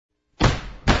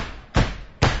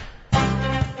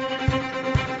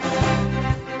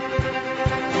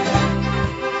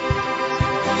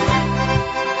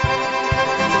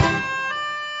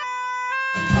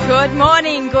Good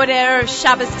morning, good Erev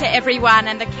Shabbos to everyone,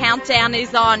 and the countdown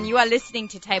is on. You are listening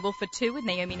to Table for Two with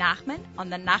Naomi Nachman on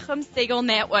the Nachum Segal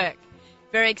Network.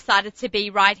 Very excited to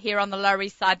be right here on the Lower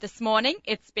East Side this morning.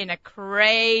 It's been a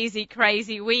crazy,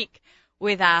 crazy week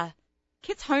with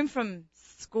kids home from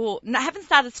school. No, haven't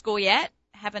started school yet.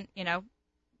 I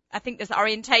think there's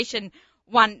orientation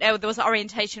there was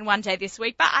orientation one day this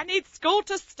week, but I need school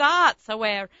to start, so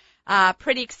we're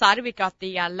pretty excited. We've got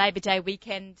the Labor Day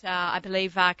weekend, I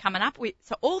believe, coming up.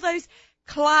 So all those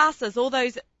classes, all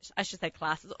the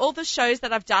shows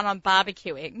that I've done on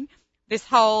barbecuing this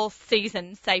whole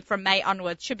season, say from May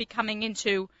onwards, should be coming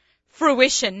into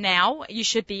fruition now. You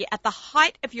should be at the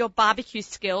height of your barbecue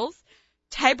skills,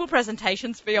 table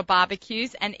presentations for your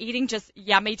barbecues, and eating just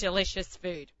yummy, delicious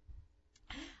food.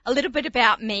 A little bit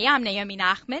about me. I'm Naomi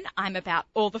Nachman. I'm about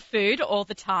all the food all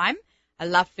the time. I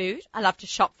love food. I love to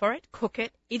shop for it, cook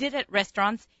it, eat it at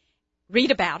restaurants,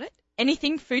 read about it,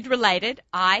 anything food related.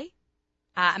 I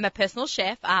am a personal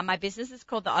chef. My business is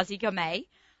called the Aussie Gourmet.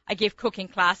 I give cooking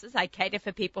classes. I cater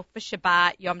for people for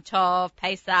Shabbat, Yom Tov,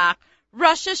 Pesach,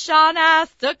 Rosh Hashanah,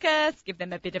 Sukkot. Give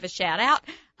them a bit of a shout out.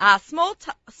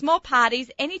 Small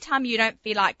parties. Anytime you don't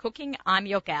feel like cooking, I'm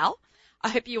your gal. I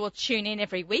hope you will tune in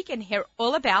every week and hear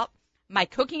all about my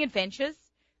cooking adventures,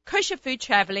 kosher food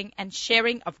traveling, and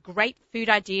sharing of great food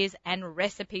ideas and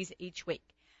recipes each week.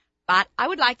 But I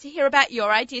would like to hear about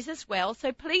your ideas as well,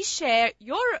 so please share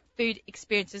your food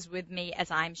experiences with me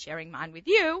as I'm sharing mine with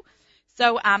you.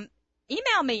 So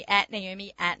email me at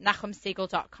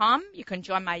naomi@nachumsegal.com. You can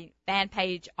join my fan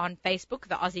page on Facebook,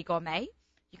 The Aussie Gourmet.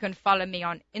 You can follow me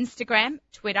on Instagram,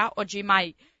 Twitter, or join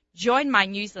my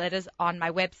newsletters on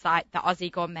my website,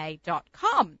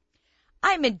 theaussiegourmet.com.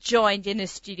 I'm joined in the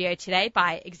studio today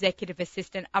by Executive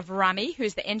Assistant Avrami,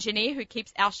 who's the engineer who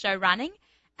keeps our show running,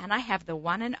 and I have the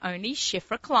one and only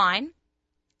Shifra Klein,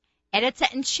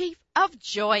 Editor-in-Chief of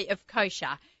Joy of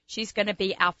Kosher. She's going to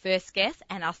be our first guest,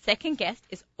 and our second guest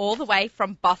is all the way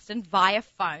from Boston via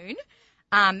phone.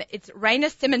 It's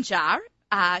Raina Simanjar.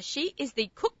 She is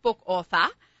the cookbook author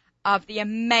of the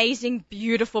amazing,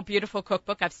 beautiful, beautiful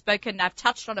cookbook. I've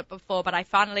touched on it before, but I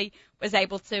finally was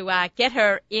able to get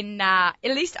her in, at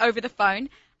least over the phone.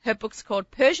 Her book's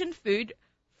called Persian Food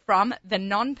from the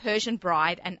Non-Persian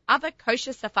Bride and Other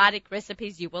Kosher Sephardic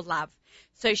Recipes You Will Love.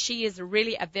 So she is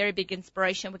really a very big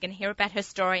inspiration. We're going to hear about her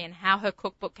story and how her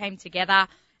cookbook came together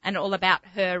and all about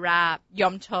her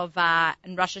Yom Tov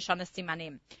and Rosh Hashanah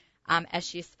Simanim. As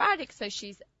she is Sephardic, so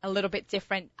she's a little bit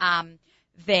different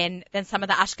than some of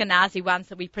the Ashkenazi ones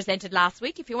that we presented last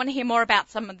week. If you want to hear more about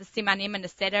some of the Simanim and the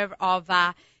Seder of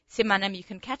Simanim, you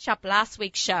can catch up last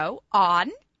week's show on,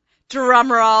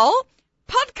 drumroll,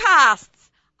 podcasts.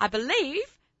 I believe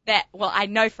that, I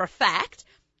know for a fact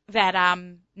that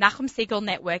Nachum Segal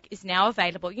Network is now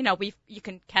available. You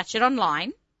can catch it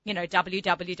online,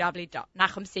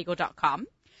 www.nachumsegal.com.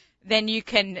 Then you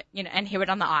can, and hear it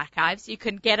on the archives. You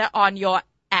can get it on your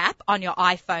app, on your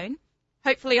iPhone,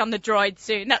 hopefully on the Droid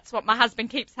soon. That's what my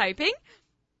husband keeps hoping.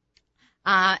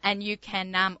 And you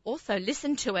can also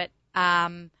listen to it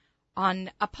on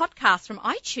a podcast from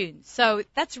iTunes. So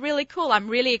that's really cool. I'm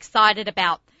really excited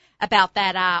about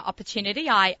that opportunity.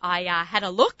 I had a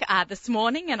look this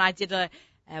morning, and I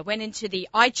went into the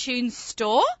iTunes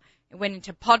store, went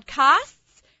into podcasts.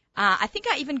 I think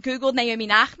I even Googled Naomi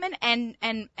Nachman, and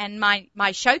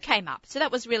my show came up. So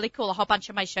that was really cool. A whole bunch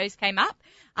of my shows came up.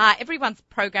 Everyone's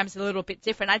program's a little bit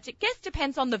different. I guess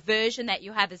depends on the version that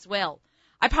you have as well.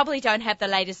 I probably don't have the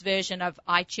latest version of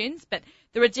iTunes, but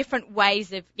there are different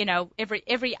ways of,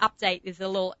 every update is a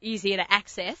little easier to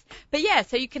access. But yeah,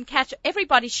 so you can catch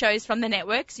everybody's shows from the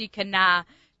network. So you can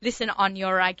listen on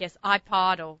your,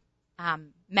 iPod or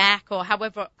Mac or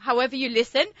however you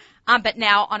listen, but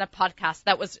now on a podcast.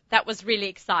 That was really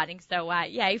exciting. So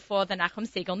yay for the Nachum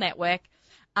Segal Network.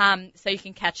 So you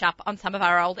can catch up on some of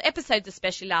our old episodes,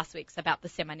 especially last week's about the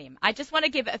Simanim. I just want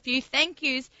to give a few thank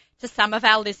yous to some of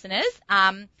our listeners.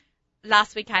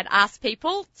 Last week I'd asked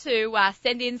people to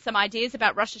send in some ideas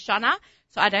about Rosh Hashanah.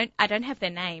 So I don't have their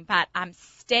name, but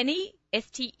Steny,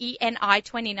 Steni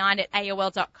 29 at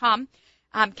AOL.com,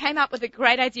 came up with a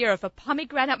great idea of a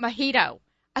pomegranate mojito.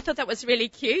 I thought that was really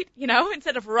cute,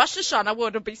 instead of Rosh Hashanah, well,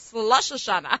 it'll be Slosh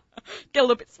Hashanah. Get a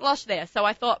little bit slosh there. So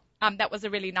I thought that was a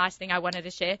really nice thing I wanted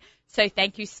to share. So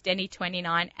thank you,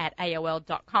 Steny29 at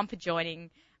AOL.com, for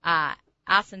joining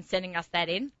us and sending us that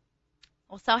in.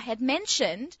 Also, I had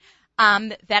mentioned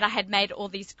that I had made all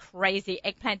these crazy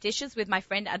eggplant dishes with my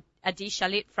friend Adi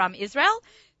Shalit from Israel.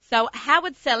 So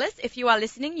Howard Sellis, if you are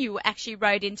listening, you actually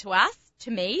wrote into us, to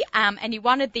me, and you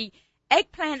wanted the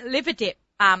eggplant liver dip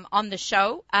on the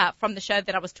show, from the show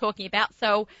that I was talking about.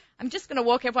 So I'm just going to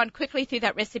walk everyone quickly through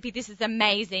that recipe. This is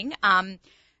amazing.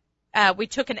 We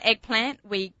took an eggplant,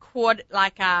 we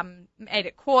made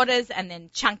it quarters and then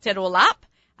chunked it all up,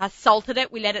 salted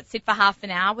it, we let it sit for half an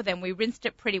hour, then we rinsed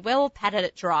it pretty well, patted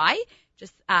it dry.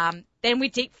 Then we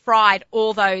deep fried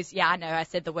all those. Yeah, I know I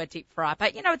said the word deep fry,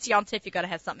 but it's Yontef, you've got to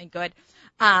have something good.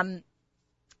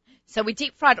 So we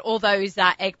deep fried all those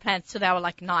eggplants till they were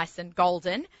like nice and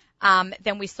golden.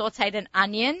 Then we sauteed an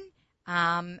onion,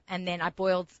 and then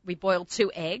we boiled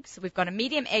 2 eggs. So we've got a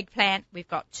medium eggplant, we've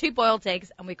got 2 boiled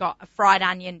eggs, and we've got a fried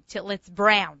onion till it's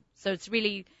brown. So it's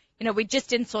really, we just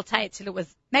didn't saute it till it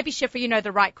was, maybe Shifra,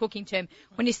 the right cooking term.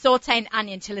 When you saute an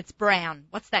onion till it's brown,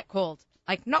 what's that called?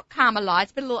 Like not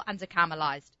caramelized, but a little under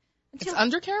caramelized. It's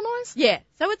under caramelized? Yeah.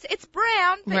 So it's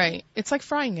brown. Right. It's like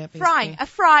frying it, basically.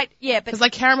 Yeah. Because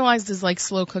like caramelized is like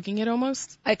slow cooking it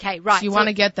almost. Okay, right. So you want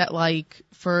to get that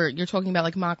you're talking about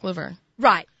like mock liver.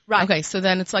 Right. Okay, so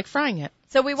then it's like frying it.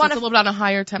 So we want it's a little bit on a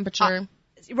higher temperature.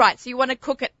 Right. So you want to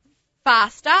cook it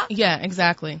faster. Yeah,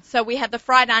 exactly. So we had the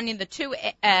fried onion, the 2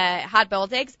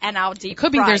 hard-boiled eggs, and our deep It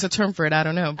could be fried. there's a term for it, I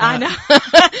don't know. I know.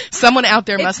 Someone out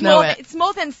there must know it. It's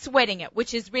more than sweating it,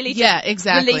 which is really just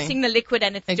exactly. releasing the liquid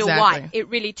and it's still white. It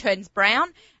really turns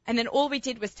brown. And then all we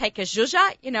did was take a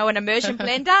zhuzha, an immersion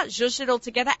blender, zhuzhed it all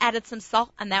together, added some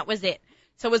salt, and that was it.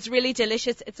 So it was really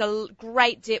delicious. It's a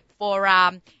great dip for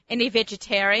any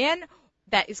vegetarian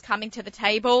that is coming to the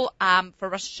table for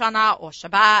Rosh Hashanah or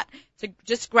Shabbat. It's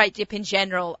just great dip in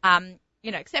general,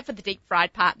 except for the deep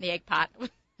fried part and the egg part.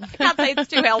 I can't say it's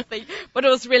too healthy, but it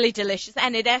was really delicious.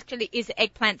 And it actually is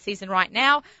eggplant season right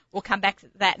now. We'll come back to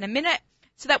that in a minute.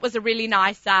 So that was a really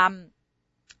nice email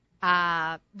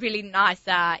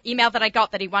that I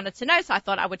got that he wanted to know. So I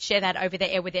thought I would share that over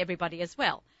the air with everybody as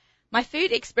well. My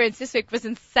food experience this week was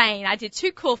insane. I did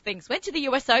 2 cool things. Went to the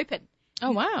US Open.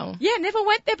 Oh, wow. Yeah, never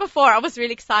went there before. I was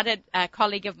really excited. A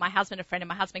colleague of my husband, a friend of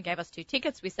my husband, gave us 2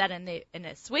 tickets. We sat in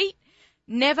a suite.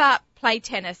 Never played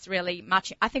tennis really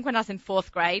much. I think when I was in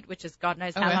 4th grade, which is God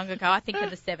knows how long ago, I think in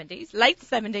the 70s, late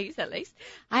 70s at least,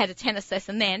 I had a tennis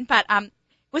lesson then. But it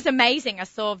was amazing. I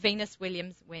saw Venus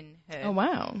Williams win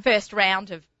her first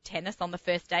round of tennis on the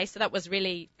first day, so that was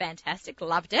really fantastic.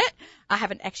 Loved it. I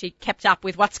haven't actually kept up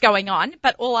with what's going on,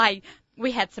 but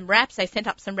we had some wraps. They sent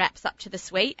up some wraps up to the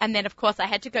suite, and then of course I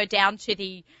had to go down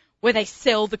to where they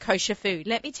sell the kosher food.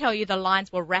 Let me tell you, the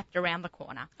lines were wrapped around the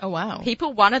corner. Oh, wow.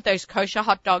 People wanted those kosher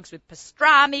hot dogs with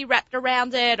pastrami wrapped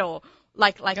around it, or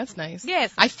like. That's nice.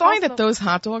 Yes. I find that those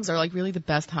hot dogs are like really the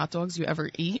best hot dogs you ever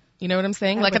eat. You know what I'm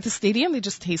saying? At the stadium, they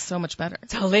just taste so much better.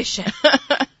 Delicious.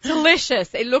 Delicious.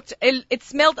 It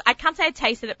smelled, I can't say I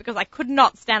tasted it because I could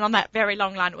not stand on that very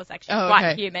long line. It was actually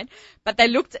quite humid. But they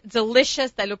looked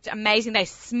delicious. They looked amazing. They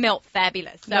smelt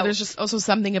fabulous. So, there's just also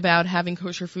something about having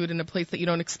kosher food in a place that you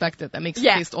don't expect it that makes it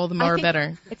taste all the more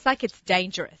better. It's like it's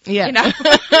dangerous. Yeah.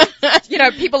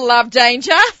 People love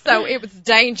danger, so it was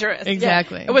dangerous.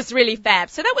 Exactly. Yeah. It was really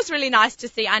fab. So that was really nice to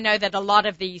see. I know that a lot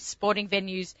of the sporting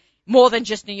venues, more than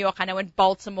just New York, I know in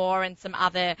Baltimore and some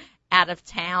other out of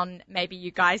town, maybe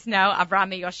you guys know,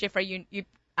 Avrami or Shifra, you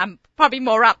probably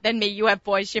more up than me. You have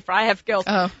boys, Shifra, I have girls.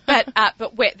 Oh.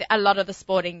 But where a lot of the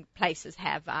sporting places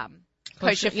have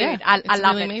kosher food. Yeah, I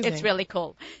love really it. amazing. It's really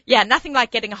cool. Yeah, nothing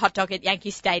like getting a hot dog at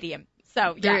Yankee Stadium.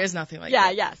 So there is nothing like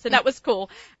that. Yeah. So that was cool.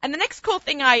 And the next cool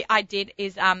thing I did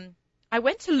is I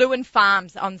went to Lewin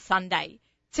Farms on Sunday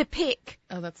to pick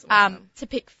that's awesome. To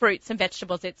pick fruits and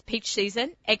vegetables. It's peach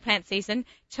season, eggplant season,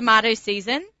 tomato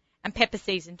season, and pepper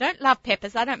season. Don't love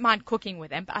peppers. I don't mind cooking with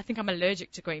them, but I think I'm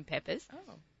allergic to green peppers.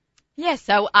 Oh. Yeah,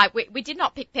 so we did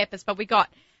not pick peppers, but we got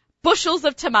bushels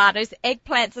of tomatoes,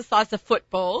 eggplants the size of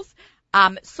footballs.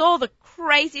 Saw the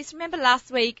craziest. Remember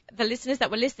last week, the listeners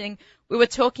that were listening, we were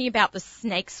talking about the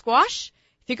snake squash.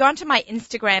 If you go onto my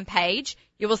Instagram page,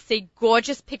 you will see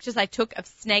gorgeous pictures I took of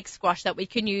snake squash that we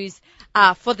can use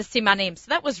for the simanim. So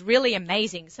that was really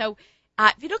amazing. So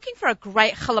if you're looking for a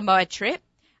great Chol Hamoed trip,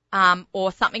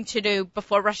 or something to do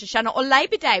before Rosh Hashanah or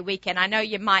Labor Day weekend, I know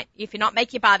you might, if you're not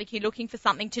making barbecue, looking for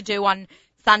something to do on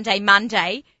Sunday,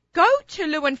 Monday, go to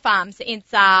Lewin Farms.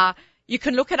 It's you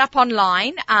can look it up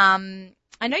online.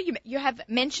 I know you have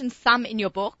mentioned some in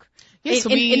your book. Yes,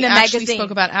 in we the actually magazine. spoke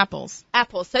about apples.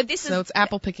 Apples. So it's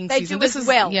apple picking they season. Do as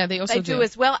well. Yeah, they also do. They do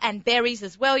as well, and berries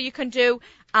as well you can do.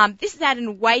 This is out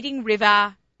in Wading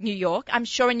River, New York. I'm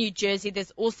sure in New Jersey there's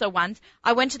also ones.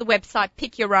 I went to the website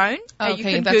Pick Your Own. Okay, you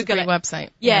can that's Google a great website.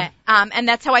 Yeah. And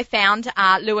that's how I found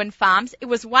Lewin Farms. It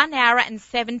was 1 hour and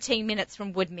 17 minutes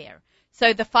from Woodmere.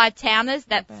 So the Five Towners,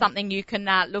 that's something you can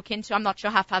look into. I'm not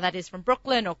sure how far that is from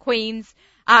Brooklyn or Queens.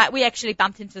 We actually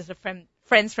bumped into some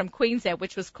friends from Queens there,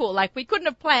 which was cool. Like, we couldn't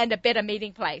have planned a better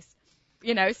meeting place,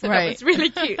 so that was really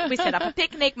cute. We set up a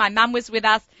picnic. My mum was with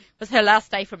us. It was her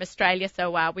last day from Australia,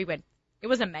 so we went. It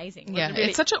was amazing.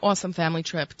 It's such an awesome family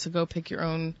trip to go pick your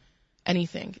own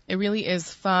anything. It really is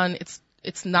fun.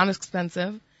 It's not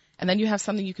expensive, and then you have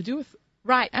something you could do with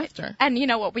after. And you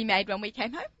know what we made when we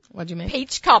came home? What'd you make?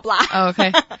 Peach cobbler. Oh,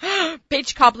 okay.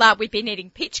 Peach cobbler. We've been eating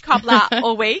peach cobbler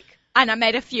all week, and I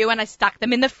made a few and I stuck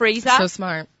them in the freezer. So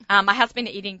smart. My husband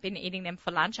been eating them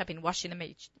for lunch. I've been washing them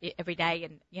every day,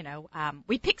 and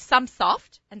we picked some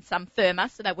soft and some firmer,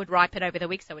 so that would ripen over the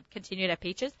week, so it would continue to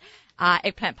peaches.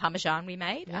 Eggplant parmesan we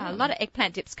made. A lot of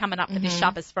eggplant dips coming up for this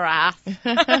Shabbos for us.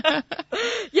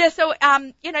 So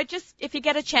just if you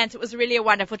get a chance, it was really a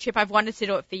wonderful trip. I've wanted to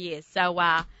do it for years, so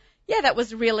that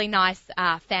was a really nice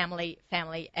family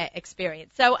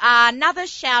experience. So another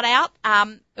shout out.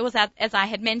 It was as I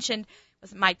had mentioned. It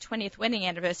was my 20th wedding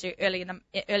anniversary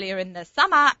earlier in the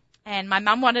summer, and my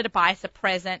mum wanted to buy us a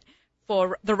present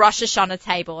for the Rosh Hashanah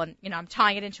table, and I'm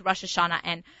tying it into Rosh Hashanah,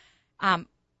 and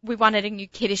we wanted a new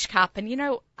Kiddush cup, and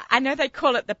I know they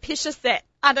call it the Pisha set.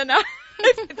 I don't know.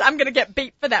 I'm going to get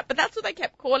beat for that, but that's what they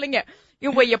kept calling it.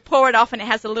 Where you pour it off and it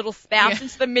has a little spout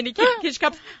into the mini Kiddush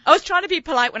cups. I was trying to be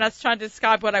polite when I was trying to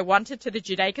describe what I wanted to the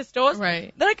Judaica stores.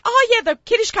 Right. They're like, oh yeah, the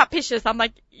Kiddush cup Pishas. I'm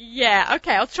like, yeah,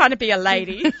 okay. I was trying to be a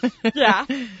lady. Yeah.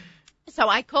 So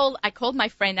I called my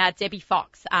friend Debbie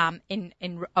Fox of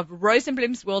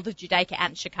Rosenblum's World of Judaica out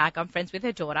in Chicago. I'm friends with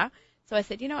her daughter. So I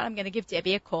said, you know what? I'm going to give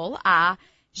Debbie a call.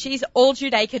 She's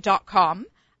alljudaica.com.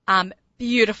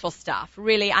 Beautiful stuff.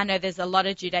 Really, I know there's a lot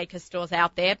of Judaica stores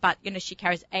out there, but, she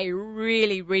carries a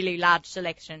really, really large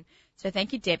selection. So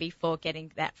thank you, Debbie, for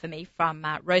getting that for me from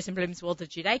Rosenblum's World of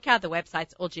Judaica. The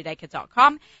website's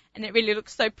alljudaica.com, and it really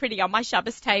looks so pretty on my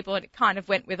Shabbos table, and it kind of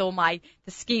went with all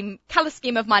the color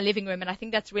scheme of my living room, and I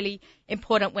think that's really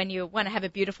important when you want to have a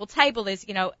beautiful table is,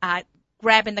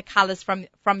 grabbing the colors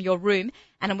from your room.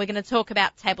 And we're going to talk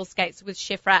about tablescapes with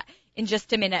Shifra in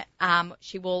just a minute.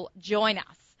 She will join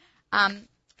us.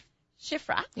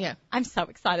 Shifra, I'm so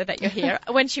excited that you're here.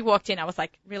 When she walked in, I was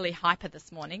like really hyper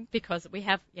this morning because we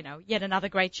have, yet another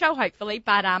great show, hopefully.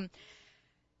 But,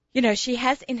 she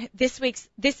has in this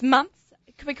month's,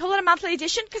 can we call it a monthly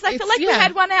edition? Because I feel like we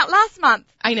had one out last month.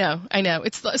 I know.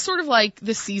 It's sort of like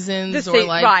the seasons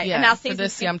right. And our for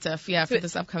this Yom Tov, for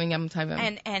this upcoming Yom Tov.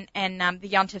 And the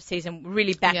Yom Tov season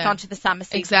really backed onto the summer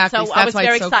season. Exactly. So I was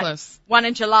very excited. Close. One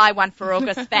in July, one for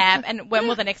August, fab. And when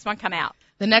will the next one come out?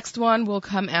 The next one will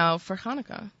come out for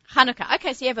Hanukkah.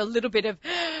 Okay, so you have a little bit of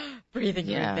breathing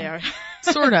room there.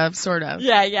 Sort of.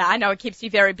 Yeah, I know it keeps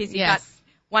you very busy. Yes.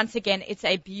 But once again, it's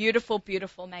a beautiful,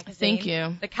 beautiful magazine. Thank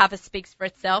you. The cover speaks for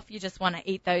itself. You just want to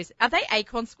eat those. Are they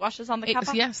acorn squashes on the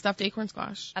cover? Yeah, stuffed acorn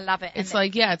squash. I love it. It's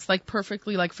like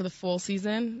perfectly like for the fall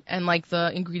season, and like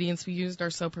the ingredients we used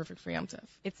are so perfect for Yom Tov.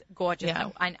 It's gorgeous. Yeah.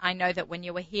 So I know that when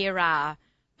you were here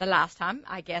the last time,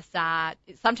 I guess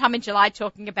sometime in July,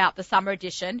 talking about the summer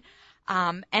edition,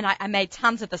 and I made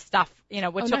tons of the stuff.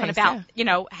 We're talking about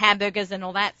hamburgers and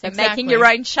all that. So exactly. Making your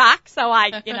own chuck. So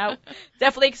I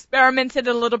definitely experimented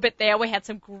a little bit there. We had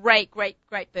some great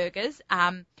burgers.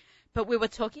 But we were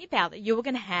talking about that you were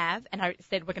going to have, and I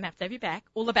said we're going to have you back,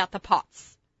 all about the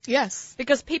pots. Yes.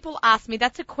 Because people ask me,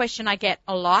 that's a question I get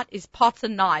a lot, is pots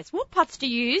and knives. What pots do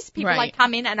you use? People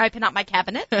come in and open up my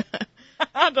cabinet.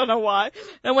 I don't know why.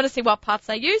 They want to see what pots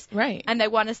I use. Right. And they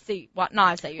want to see what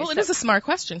knives I use. Well, it is a smart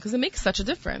question because it makes such a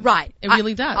difference. Right. It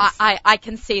really does. I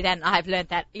can see that, and I've learned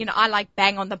that. I like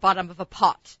bang on the bottom of a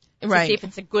pot to see if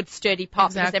it's a good sturdy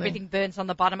pot because everything burns on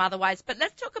the bottom otherwise. But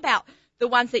let's talk about the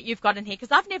ones that you've got in here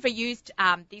because I've never used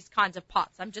these kinds of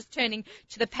pots. I'm just turning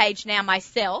to the page now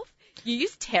myself. You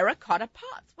use terracotta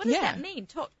pots. What does that mean?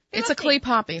 It's a clay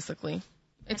pot, basically.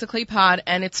 It's a clay pot,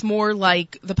 and it's more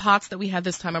like the pots that we had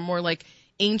this time are more like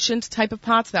ancient type of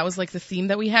pots. That was like the theme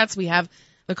that we had. So we have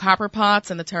the copper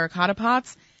pots and the terracotta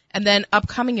pots. And then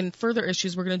upcoming in further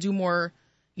issues, we're going to do more,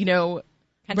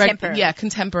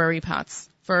 contemporary pots.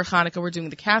 For Hanukkah, we're doing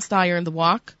the cast iron, the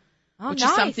wok, which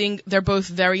is something, they're both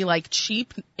very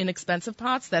cheap, inexpensive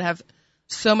pots that have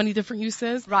so many different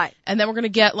uses. Right. And then we're going to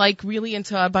get really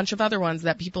into a bunch of other ones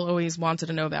that people always wanted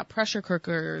to know about. Pressure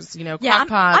cookers, crock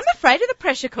pots. I'm afraid of the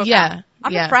pressure cooker. Yeah.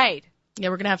 I'm afraid. Yeah,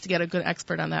 we're going to have to get a good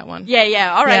expert on that one.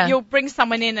 Yeah. All right. Yeah. You'll bring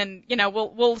someone in and,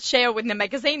 we'll share with the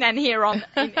magazine and here on,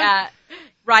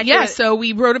 right here. Yeah, so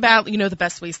we wrote about, the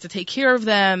best ways to take care of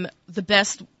them, the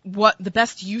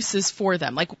best uses for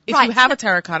them. Like, if you have a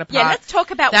terracotta pot. Yeah, let's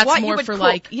talk about what you would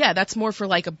cook. That's more for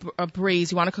a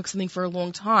braise. You want to cook something for a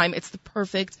long time. It's the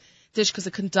perfect dish because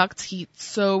it conducts heat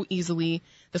so easily.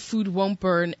 The food won't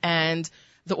burn, and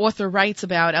the author writes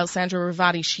about Alessandra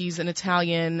Ravati. She's an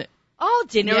Italian. Oh,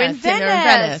 Dinner in Venice. Dinner in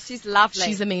Venice. She's lovely.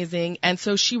 She's amazing. And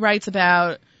so she writes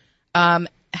about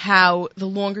how the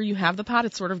longer you have the pot,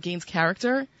 it sort of gains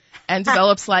character and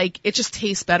develops it just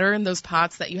tastes better in those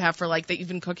pots that you have for that you've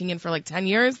been cooking in for 10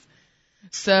 years.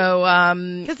 So,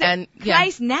 because it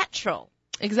tastes natural.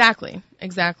 Exactly.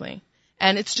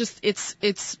 And it's just,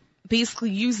 it's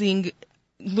basically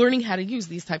learning how to use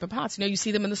these type of pots. You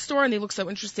see them in the store and they look so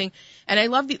interesting. And I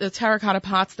love the terracotta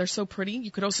pots. They're so pretty.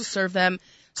 You could also serve them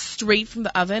straight from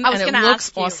the oven and it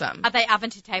looks awesome. Are they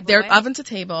oven to table? They're oven to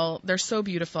table. They're so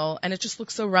beautiful and it just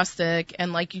looks so rustic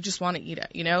and you just want to eat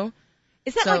it,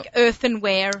 Is that like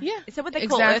earthenware? Yeah. Is that what they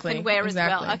call earthenware as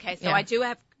well? Okay, so I do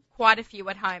have quite a few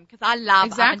at home because I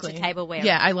love oven to tableware.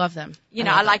 Yeah, I love them.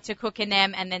 I like to cook in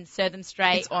them and then serve them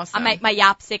straight. It's awesome. I make my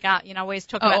yapsika. I always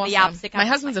talk about the yapsika. My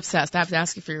husband's obsessed. I have to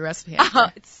ask you for your recipe. Oh,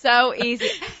 it's so easy.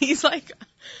 He's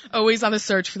always on the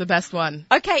search for the best one.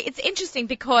 Okay, it's interesting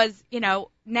because,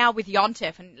 now with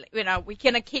Yontif and, we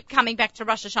kind of keep coming back to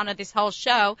Rosh Hashanah this whole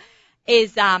show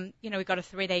is, we've got a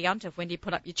 3-day Yontif. When do you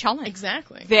put up your cholent?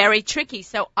 Exactly. Very tricky.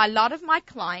 So a lot of my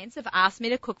clients have asked me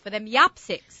to cook for them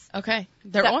yapsiks. Okay.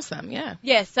 They're awesome, yeah.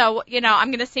 Yeah, so, I'm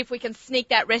going to see if we can sneak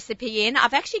that recipe in.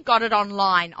 I've actually got it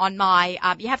online on my,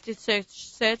 you have to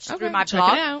search through my blog.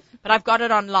 Check it out. But I've got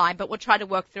it online, but we'll try to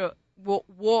work through it.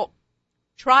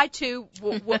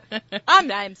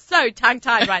 I'm so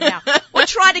tongue-tied right now. We'll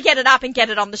try to get it up and get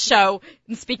it on the show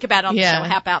and speak about it on the show.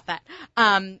 How about that?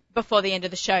 Before the end of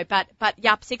the show. But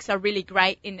yapsiks are really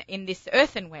great in this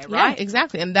earthenware, right? Yeah,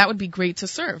 exactly. And that would be great to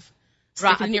serve.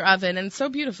 Stick it in your oven, and it's so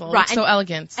beautiful. Right. It's so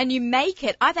elegant. And you make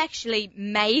it. I've actually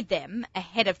made them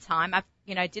ahead of time. I've,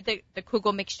 did the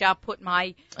kugel mixture,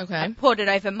 I poured it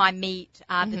over my meat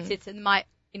that sits in my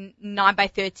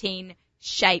 9x13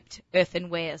 shaped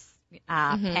earthenwares.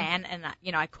 Pan, and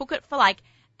I cook it for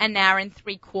an hour and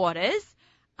 3/4.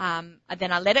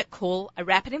 Then I let it cool. I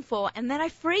wrap it in foil, and then I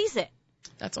freeze it.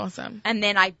 That's awesome. And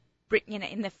then I bring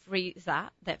in the freezer.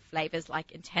 That flavors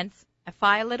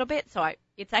intensify a little bit. So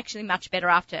it's actually much better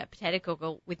after a potato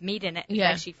kugel with meat in it.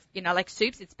 Yeah. It's actually, like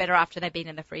soups, it's better after they've been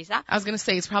in the freezer. I was gonna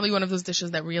say it's probably one of those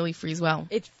dishes that really freeze well.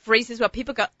 It freezes well.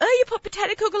 People go, oh, you put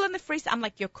potato kugel in the freezer. I'm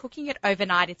like, you're cooking it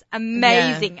overnight. It's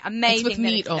amazing, amazing. It's with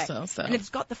meat also, so. And it's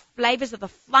got the flavors of the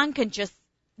flunk and just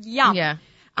yum. Yeah.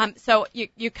 So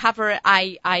you cover it.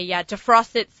 I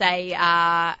defrost it. Say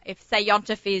if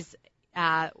Yontif is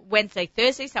Wednesday,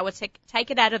 Thursday, so I would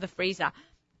take it out of the freezer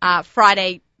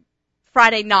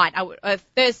Friday night,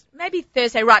 maybe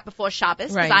Thursday right before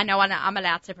Shabbos, because I know I'm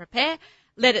allowed to prepare.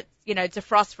 Let it,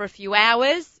 defrost for a few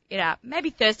hours. Maybe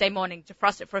Thursday morning,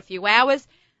 defrost it for a few hours,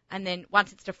 and then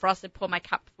once it's defrosted, pour my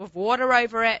cup of water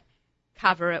over it,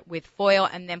 cover it with foil,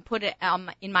 and then put it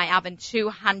in my oven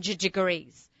 200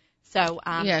 degrees. So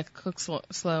cook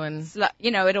slow and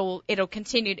it'll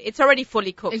continue. It's already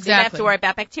fully cooked. Exactly. So you don't have to worry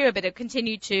about bacteria, but it'll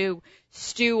continue to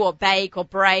stew or bake or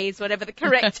braise, whatever the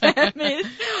correct term is,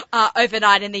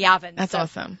 overnight in the oven. That's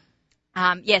awesome.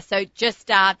 So just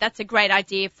that's a great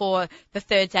idea for the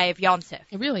 3rd day of Yontif.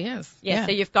 It really is. Yeah.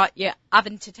 So you've got your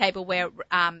oven to tableware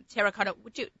terracotta.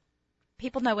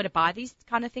 People know where to buy these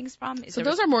kind of things from? So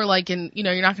those are more you're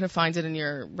not going to find it in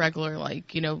your regular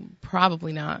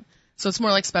probably not. So it's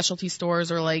more like specialty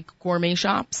stores or gourmet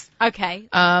shops. Okay.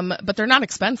 But they're not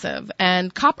expensive. And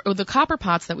the copper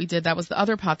pots that we did, that was the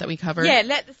other pot that we covered. Yeah,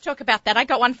 let's talk about that. I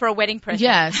got one for a wedding present.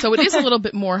 Yeah, so it is a little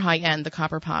bit more high end, the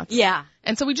copper pots. Yeah.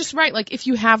 And so we just write, if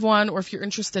you have one or if you're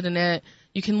interested in it,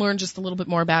 you can learn just a little bit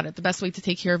more about it. The best way to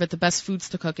take care of it, the best foods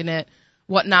to cook in it,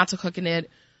 what not to cook in it,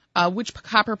 which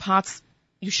copper pots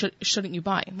shouldn't you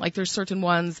buy? There's certain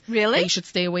ones really that you should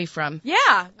stay away from.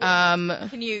 Yeah.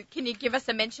 Can you give us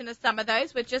a mention of some of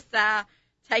those? We're just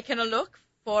taking a look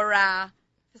for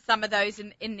some of those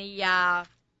in the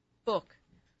book.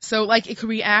 So it could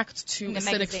react to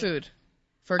acidic food,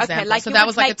 for example. Okay, so that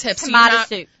was a tip. Tomato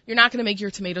soup. You're not going to make your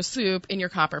tomato soup in your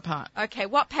copper pot. Okay,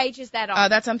 what page is that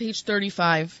on? That's on page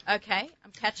 35. Okay,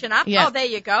 I'm catching up. Yeah. Oh, there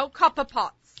you go. Copper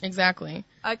pots. Exactly.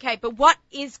 Okay, but what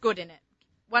is good in it?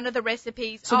 One of the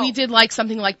recipes. So we did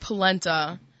something like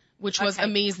polenta, which was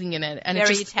amazing in it. And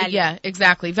very Italian. Yeah,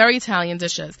 exactly. Very Italian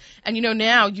dishes. And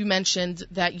now you mentioned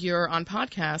that you're on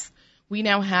podcast. We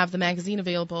now have the magazine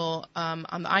available on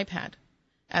the iPad.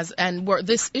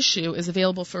 This issue is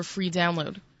available for free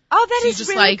download. Oh, that is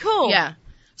really cool. Yeah.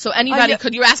 So anybody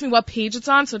you ask me what page it's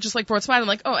on? So just like Broad Swine,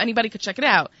 I'm anybody could check it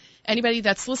out. Anybody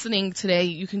that's listening today,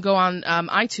 you can go on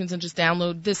iTunes and just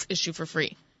download this issue for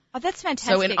free. Oh, that's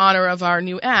fantastic. So in honor of our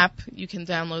new app, you can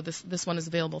download this. This one is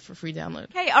available for free download.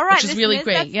 Okay, all right. Which is really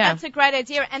great. That's a great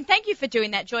idea. And thank you for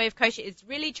doing that. Joy of Kosher is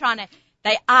really trying to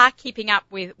they are keeping up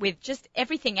with just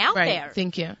everything out Right. there.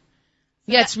 Thank you.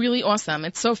 Yeah, it's really awesome.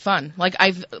 It's so fun. Like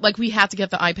we had to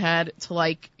get the iPad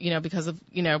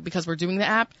to because we're doing the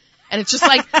app, and it's just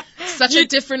like such a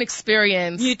different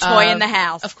experience. New toy in the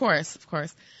house. Of course.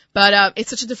 But it's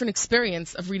such a different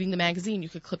experience of reading the magazine. You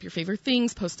could clip your favorite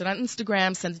things, post it on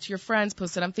Instagram, send it to your friends,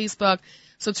 post it on Facebook.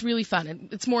 So it's really fun, and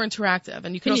it's more interactive.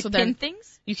 And you can also pin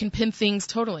things? You can pin things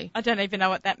totally. I don't even know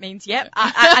what that means yet.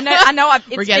 I know.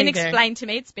 It's been explained to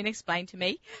me. It's been explained to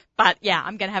me. But yeah,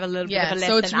 I'm going to have a little bit of a lesson.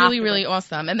 So it's really, really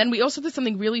awesome. And then we also did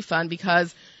something really fun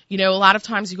because, a lot of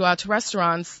times you go out to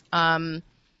restaurants,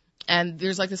 and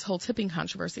there's like this whole tipping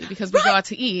controversy because we go out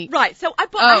to eat. Right. So I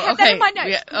have that in my notes.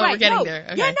 Yeah. We're getting there.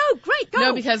 Okay. Yeah, no, great. Go.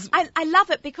 No, because I love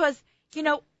it because,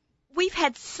 we've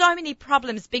had so many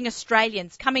problems being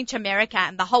Australians coming to America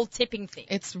and the whole tipping thing.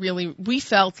 We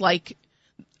felt like,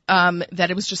 that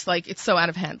it was just like, it's so out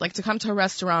of hand. Like to come to a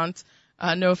restaurant,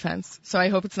 no offense, so I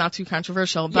hope it's not too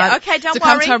controversial, but yeah, okay, don't to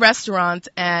worry. come to a restaurant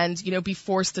and, be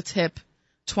forced to tip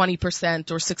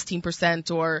 20% or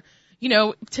 16% or,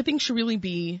 tipping should really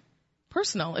be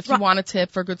personal. If you want to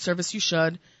tip for good service, you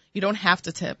should. You don't have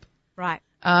to tip. Right.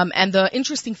 And the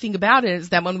interesting thing about it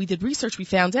is that when we did research, we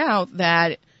found out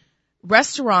that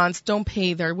restaurants don't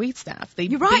pay their wait staff. They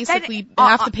basically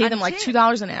have to pay them like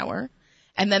 $2 an hour,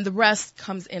 and then the rest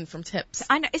comes in from tips.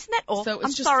 I know, isn't that awful? So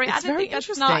I'm sorry, it's I don't very think that's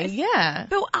interesting. nice. Yeah.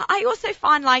 But I also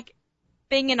find like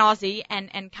being an Aussie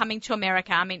and coming to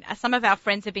America, I mean, some of our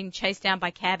friends have been chased down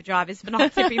by cab drivers for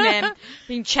not tipping them,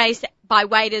 being chased by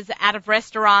waiters out of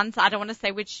restaurants. I don't want to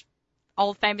say which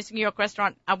old famous New York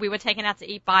restaurant we were taken out to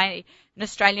eat by an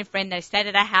Australian friend. They stayed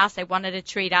at our house. They wanted to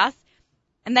treat us.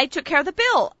 And they took care of the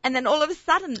bill. And then all of a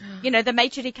sudden, the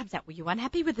maitre d' comes out, were you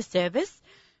unhappy with the service?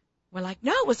 We're like,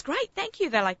 no, it was great. Thank you.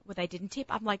 They're like, well, they didn't tip.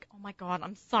 I'm like, oh my God,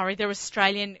 I'm sorry. They're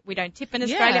Australian. We don't tip in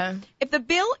Australia. Yeah. If the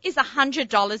bill is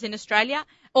 $100 in Australia,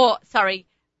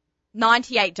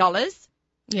 $98,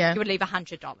 yeah, you would leave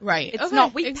 $100. Right. It's okay,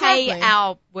 not, we exactly. pay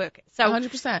our workers. So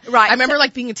 100%. Right. I remember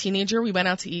being a teenager, we went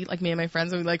out to eat, like me and my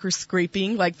friends, and we were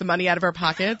scraping the money out of our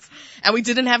pockets, and we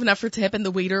didn't have enough for tip, and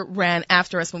the waiter ran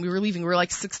after us when we were leaving. We were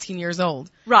 16 years old.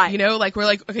 Right.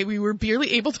 We're okay, we were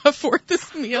barely able to afford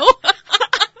this meal.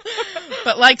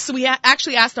 But so we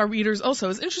actually asked our readers also,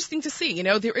 it's interesting to see,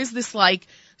 there is this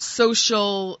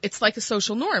social, it's like a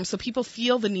social norm, so people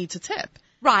feel the need to tip.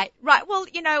 Right. Well,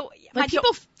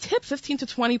 people tip 15 to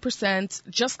 20%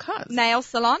 just cause. Nail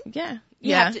salon. Yeah.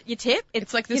 You tip.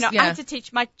 It's like this, I have to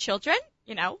teach my children,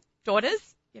 daughters,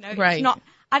 right. It's not,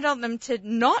 I don't want them to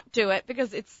not do it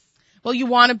because it's, well, you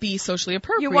want to be socially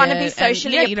appropriate. You want to be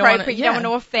socially appropriate. You don't want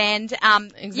to offend.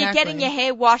 Exactly. You're getting your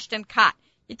hair washed and cut.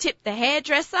 You tip the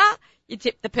hairdresser. You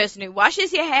tip the person who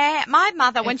washes your hair. My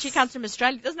mother, when she comes from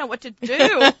Australia, doesn't know what to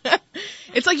do.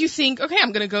 It's like you think, okay,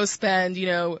 I'm going to go spend,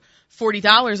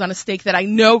 $40 on a steak that I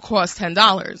know costs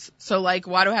 $10. So why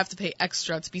do I have to pay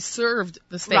extra to be served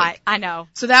the steak? Right, I know.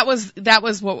 So that was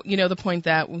what, the point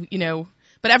that,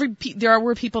 but there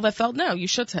were people that felt, no, you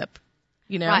should tip.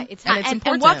 Right, it's important.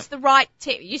 And what's the right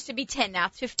tip? It used to be 10, now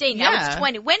it's 15, now it's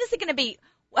 20. When is it going to be?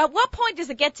 At what point does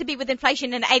it get to be with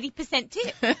inflation an 80%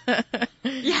 tip?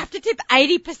 You have to tip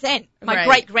 80%. My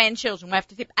great-grandchildren will have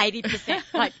to tip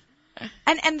 80%.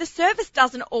 And the service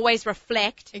doesn't always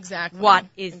reflect what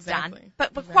is done.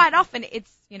 But quite often it's,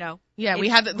 Yeah, it's we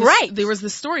had great. There was the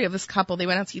story of this couple. They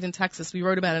went out to eat in Texas. We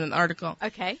wrote about it in an article.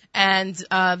 Okay. And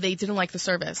they didn't like the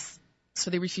service, so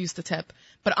they refused to tip.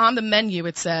 But on the menu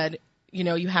it said,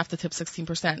 you have to tip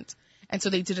 16%. And so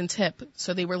they didn't tip.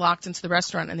 So they were locked into the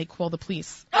restaurant and they called the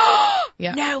police.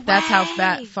 Yeah. No way. That's how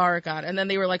far it got. And then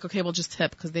they were like, okay, we'll just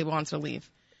tip because they wanted to leave.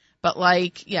 But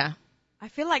yeah. I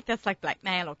feel like that's like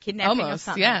blackmail or kidnapping Almost, or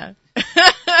something. yeah.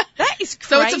 That is crazy.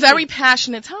 So it's a very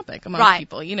passionate topic among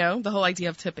people, the whole idea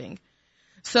of tipping.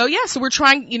 So yeah, so we're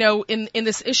trying, in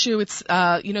this issue, it's,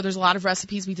 there's a lot of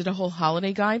recipes. We did a whole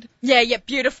holiday guide. Yeah,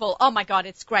 beautiful. Oh my God,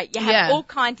 it's great. You have all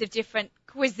kinds of different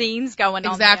cuisines going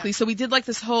on. Exactly. So we did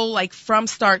this whole from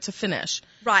start to finish.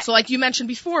 Right. So you mentioned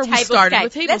before, we started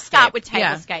with tablescapes. Let's start with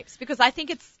tablescapes because I think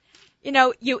it's,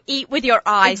 you eat with your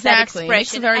eyes. Exactly. That expression.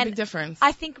 It's a very big difference.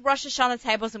 I think Rosh Hashanah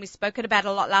tables, and we spoke about it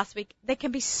a lot last week, they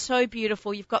can be so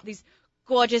beautiful. You've got these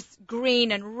gorgeous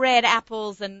green and red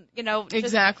apples and,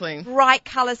 exactly. bright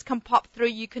colors can pop through.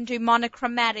 You can do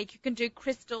monochromatic. You can do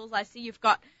crystals. I see you've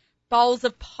got bowls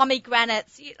of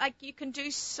pomegranates. You can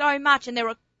do so much, and there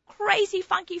are crazy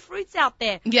funky fruits out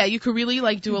there. Yeah, you could really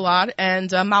like do a lot. And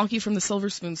Malky from the Silver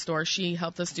Spoon store, she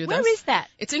helped us do this. Where is that?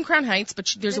 It's in Crown Heights,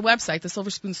 but there's a website,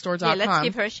 thesilverspoonstore.com. Yeah, let's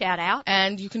give her a shout out.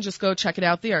 And you can just go check it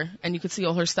out there, and you can see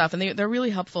all her stuff. And they're really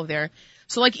helpful there.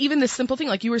 So like even this simple thing,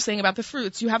 like you were saying about the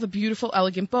fruits, you have a beautiful,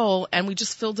 elegant bowl, and we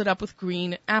just filled it up with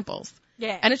green apples.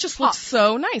 Yeah. And it just looks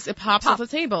so nice. It pops off the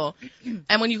table.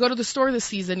 And when you go to the store this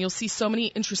season, you'll see so many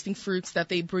interesting fruits that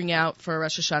they bring out for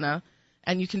Rosh Hashanah.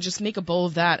 And you can just make a bowl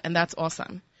of that, and that's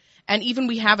awesome. And even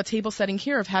we have a table setting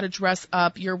here of how to dress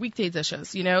up your weekday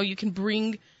dishes. You know, you can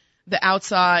bring the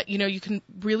outside, you know, you can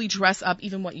really dress up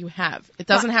even what you have. It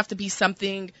doesn't have to be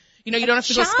something, you know, you don't have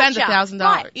to go spend $1,000.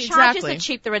 Right. Exactly. Charges are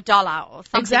cheap. They're $1 or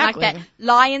something like that.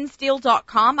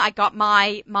 Lionsdeal.com. I got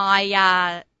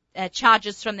my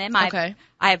charges from them. I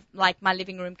have like my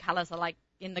living room colors are like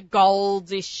in the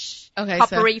goldish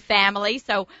coppery family.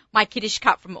 So my Kiddush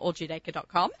cup from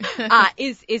alljudaica.com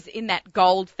is in that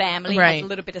gold family. Right. It has a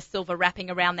little bit of silver wrapping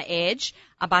around the edge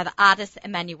by the artist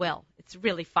Emmanuel. It's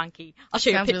really funky. I'll show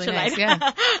you a picture really nice, later.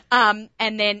 Yeah.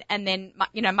 And then my,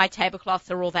 you know, my tablecloths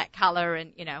are all that color,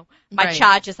 and you know my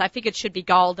charges I figured should be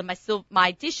gold, and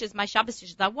my dishes, my Shabbos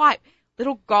dishes are white.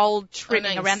 Little gold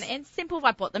trimming around the end. Simple.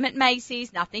 I bought them at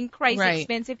Macy's. Nothing crazy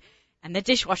expensive. And the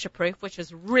dishwasher proof, which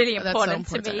was really important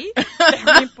to me.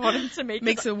 Very important to me.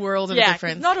 Makes a world of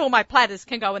difference. Not all my platters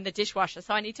can go in the dishwasher,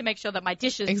 so I need to make sure that my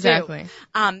dishes do.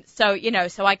 So, you know,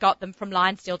 so I got them from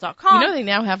lionsdeal.com. You know, they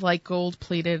now have like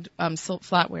gold-plated silk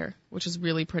flatware, which is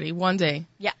really pretty. One day.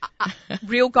 Yeah.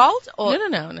 Real gold? Or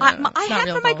No. I had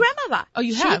from my grandmother. Oh,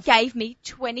 you have? She gave me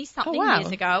 20-something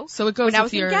years ago. So it goes when I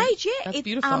was engaged. Yeah. That's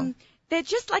beautiful. They're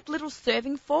just like little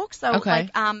serving forks. So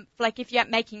like if you're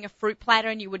making a fruit platter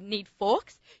and you would need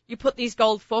forks, you put these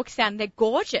gold forks down. They're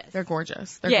gorgeous. They're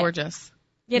gorgeous. They're gorgeous.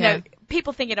 You know,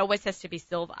 people think it always has to be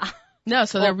silver. No,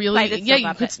 so they're really,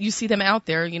 you see them out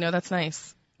there, you know, that's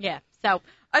nice. Yeah. So,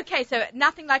 okay, so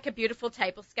nothing like a beautiful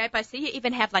tablescape. I see you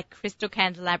even have like crystal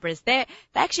candelabras. They're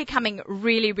actually coming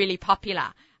really, really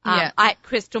popular.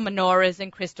 Crystal menorahs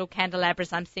and crystal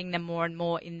candelabras, I'm seeing them more and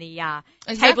more in the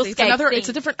tablescape. It's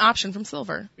a different option from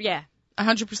silver. Yeah.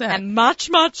 100%. And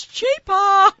much, much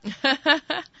cheaper.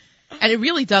 And it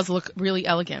really does look really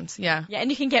elegant, yeah. Yeah, and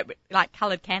you can get like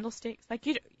colored candlesticks. Like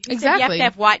you exactly. You have to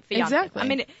have white for Exactly. I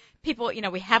mean, people, you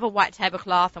know, we have a white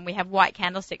tablecloth and we have white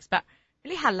candlesticks, but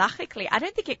really halachically, I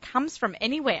don't think it comes from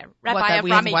anywhere. Rabbi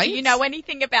Avrami, do you know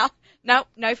anything about? No,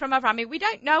 from Avrami. We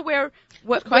don't know where.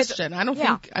 Good question. I don't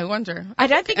think. I wonder. I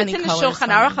don't think it's in the Shulchan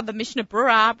Aruch or the Mishnah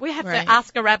Berurah. We have to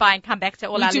ask a rabbi and come back to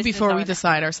all our listeners. We do before we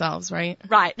decide ourselves, right?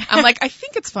 Right. I'm like, I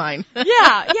think it's fine.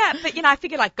 yeah, but you know, I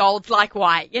figure like gold's like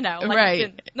white, you know, like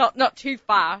right. Not too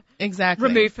far. Exactly.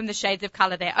 Removed from the shades of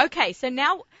color there. Okay, so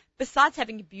now. Besides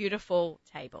having a beautiful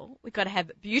table, we've got to have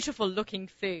beautiful looking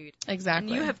food. Exactly.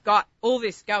 And you have got all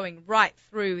this going right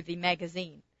through the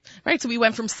magazine. Right, so we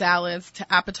went from salads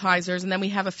to appetizers, and then we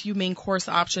have a few main course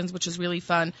options, which is really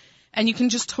fun. And you can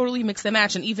just totally mix and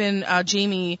match. And even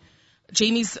Jamie's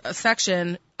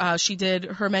section, she did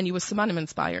her menu was simanim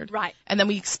inspired. Right. And then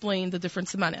we explained the different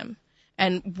simanim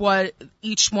and what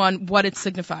it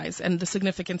signifies and the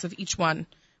significance of each one,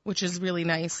 which is really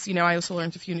nice. You know, I also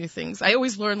learned a few new things. I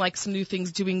always learn like some new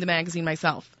things doing the magazine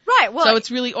myself. Right. Well, so it's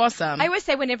really awesome. I always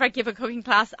say whenever I give a cooking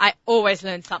class, I always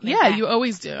learn something. Yeah, you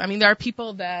always do. I mean, there are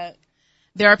people that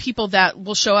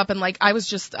will show up and like I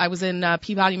was in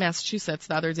Peabody, Massachusetts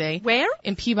the other day. Where?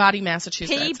 In Peabody,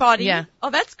 Massachusetts. Peabody. Yeah.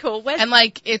 Oh, that's cool. Where's... And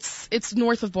like it's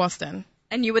north of Boston.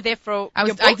 And you were there for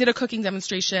I did a cooking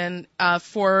demonstration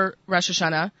for Rosh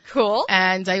Hashanah. Cool.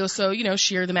 And I also, you know,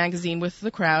 shared the magazine with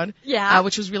the crowd. Yeah.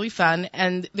 Which was really fun.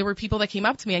 And there were people that came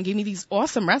up to me and gave me these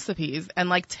awesome recipes and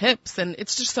like tips, and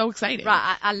it's just so exciting.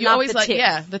 Right. I love you always the like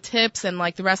tips. the tips and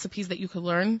like the recipes that you could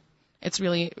learn. It's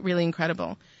really, really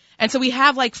incredible. And so we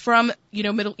have like from, you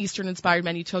know, Middle Eastern inspired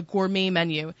menu to a gourmet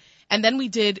menu. And then we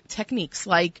did techniques,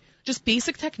 like just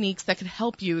basic techniques that could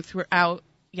help you throughout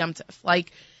Yom Tov.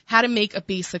 Like how to make a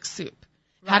basic soup.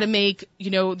 Right. How to make, you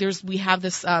know, we have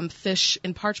this fish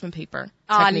in parchment paper technique.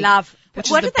 Oh, I love. Which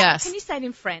what is the best. Can you say it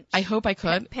in French? I hope I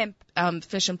could.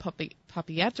 Fish and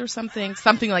papillette or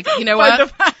something like, you know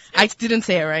what? I didn't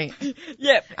say it right.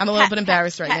 Yep. I'm a little bit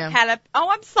embarrassed right now.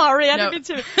 I'm sorry. I didn't mean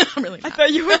to. I'm really not. I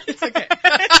thought you were. It's okay.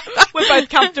 We're both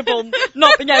comfortable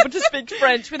not being able to speak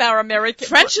French with our American.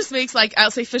 French just makes like,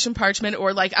 I'll say fish and parchment,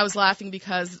 or like I was laughing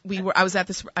because I was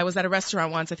at a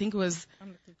restaurant once. I think it was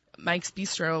Mike's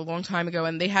Bistro a long time ago,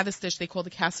 and they had this dish they called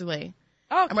the cassoulet.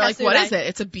 Oh, and we're like, what is it?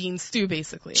 It's a bean stew,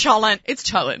 basically. Cholent. It's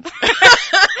cholent.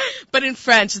 But in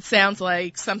French, it sounds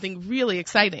like something really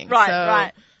exciting.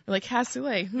 Right. Like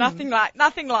cassoulet. Nothing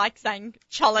like saying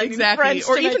cholent in Exactly. French.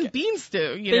 Or to even make bean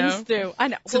stew, you bean know. stew. I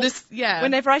know. So Well, yeah.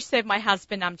 Whenever I serve my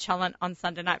husband cholent on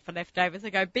Sunday night for leftovers, I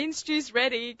go, bean stew's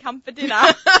ready, come for dinner.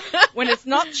 When it's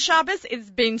not Shabbos, it's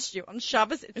bean stew. On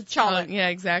Shabbos, it's cholent. Yeah,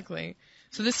 exactly.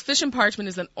 So this fish and parchment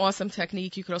is an awesome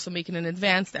technique. You could also make it in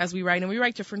advance as we write, and we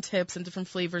write different tips and different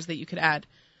flavors that you could add.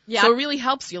 Yeah. So it really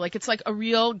helps you. Like, it's like a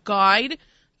real guide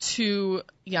to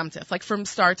Yom Tif, like from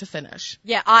start to finish.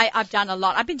 Yeah, I've done a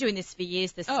lot. I've been doing this for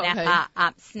years, the snapper,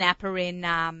 okay. Snapper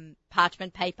in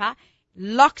parchment paper.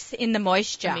 Locks in the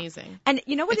moisture. Amazing. And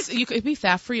you know what? You could be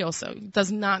fat free also. It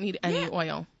does not need any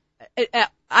oil.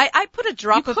 I put a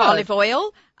drop You of could. olive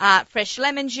oil, fresh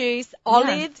lemon juice,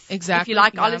 olives. exactly, If you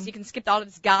like yeah. olives, you can skip the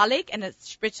olives, garlic, and a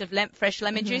spritz of fresh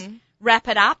lemon juice. Wrap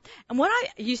it up. And what I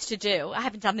used to do, I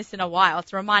haven't done this in a while,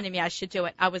 it's reminding me I should do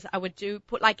it. I would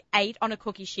put like 8 on a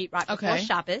cookie sheet right before Okay.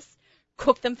 Shabbos,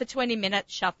 cook them for 20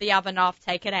 minutes, shut the oven off,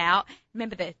 take it out.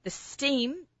 Remember the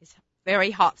steam is very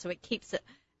hot, so it keeps it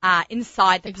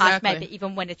inside the parchment Exactly. paper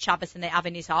even when it's Shabbos and the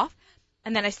oven is off.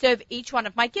 And then I serve each one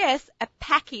of my guests a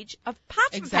package of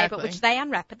parchment Exactly. paper, which they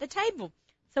unwrap at the table.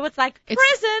 So it's like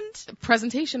It's- present.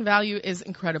 Presentation value is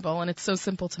incredible, and it's so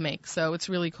simple to make, so it's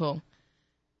really cool.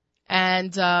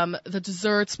 And the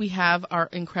desserts we have are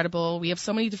incredible. We have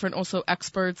so many different also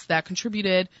experts that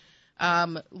contributed.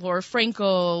 Laura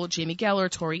Frankel, Jamie Geller,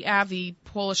 Tori Avi,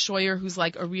 Paula Scheuer, who's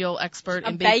like a real expert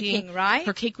in baking. Right?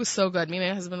 Her cake was so good. Me and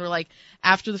my husband were like,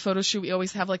 after the photo shoot, we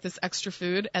always have like this extra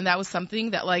food, and that was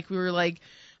something that like we were like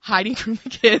hiding from the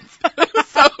kids. It was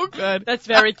so good. That's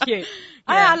very cute.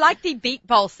 Yeah. I like the beet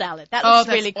bowl salad. That Oh, looks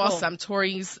that's really cool. awesome.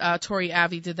 Tori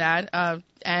Avi did that.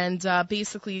 And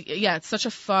basically, yeah, it's such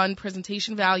a fun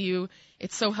presentation value.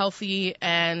 It's so healthy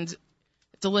and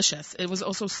delicious. It was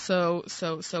also so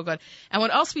good. And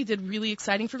what else we did really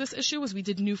exciting for this issue was we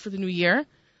did new for the new year.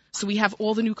 So we have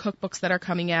all the new cookbooks that are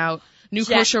coming out, new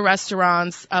kosher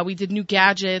restaurants. We did new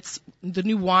gadgets, the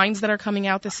new wines that are coming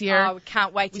out this year. Oh, we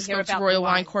can't wait to We hear spoke about to Royal the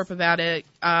Wine wines. Corp about it,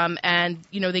 and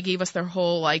they gave us their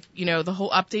whole the whole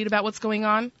update about what's going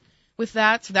on with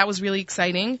that. So that was really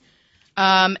exciting.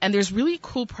 And there's really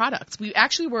cool products. We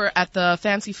actually were at the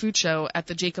Fancy Food Show at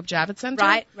the Jacob Javits Center,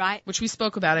 Right. which we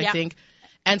spoke about, I Yep. think.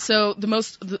 And so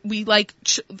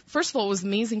first of all, what was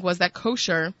amazing was that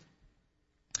kosher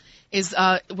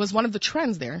was one of the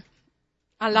trends there.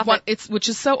 I love it. Which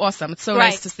is so awesome. It's so Great.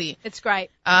 nice to see. It's great.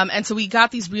 And so we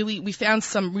got we found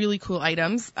some really cool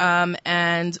items.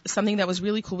 And something that was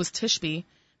really cool was Tishby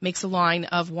makes a line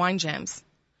of wine jams.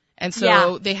 And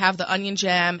so they have the onion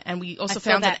jam, and we also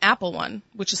found an apple one,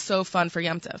 which is so fun for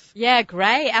Yom Tif. Yeah,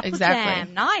 great. Apple Exactly.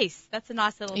 jam. Nice. That's a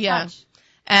nice little Yeah. touch.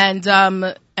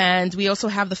 And we also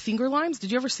have the finger limes.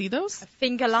 Did you ever see those? A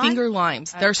finger lime? Finger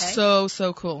limes. They're Okay.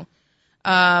 so cool.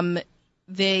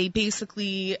 They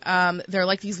basically, they're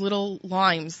like these little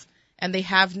limes, and they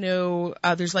have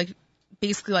there's like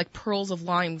basically like pearls of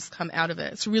limes come out of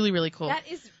it. It's really, really cool. That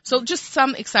is... So just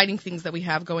some exciting things that we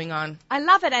have going on. I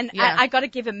love it, and Yeah. I got to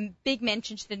give a big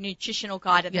mention to the nutritional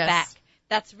guide at the Yes. back.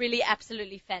 That's really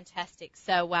absolutely fantastic.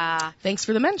 So, Thanks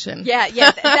for the mention. yeah.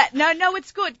 No,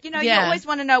 it's good. You Yeah. always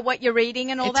want to know what you're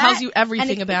reading and all It that. tells you everything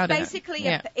and about it. basically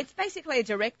Yeah. It's basically a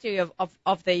directory of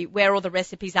where all the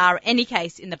recipes are, any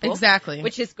case, in the book. Exactly.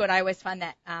 Which is good. I always find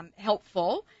that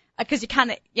helpful. Because you kind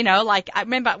of, I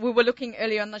remember we were looking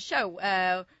earlier on the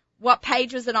show, what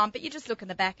page was it on, but you just look in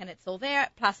the back and it's all there,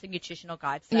 plus the nutritional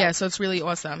guide. So, Yeah, so it's really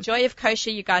awesome. Joy of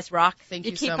Kosher, you guys rock. Thank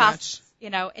you keep so us,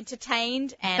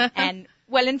 entertained and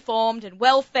well informed and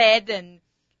well fed, and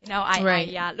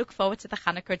Right. I look forward to the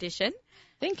Hanukkah edition.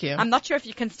 Thank you. I'm not sure if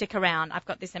you can stick around. I've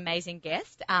got this amazing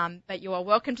guest, but you are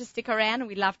welcome to stick around, and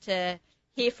we'd love to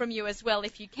hear from you as well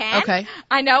if you can. Okay.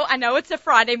 I know it's a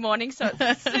Friday morning, so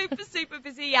it's super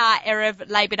busy. Erev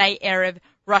Labor Day, Erev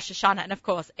Rosh Hashanah, and of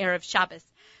course Erev Shabbos.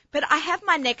 But I have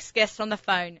my next guest on the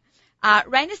phone.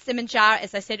 Raina Simanjar,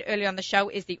 as I said earlier on the show,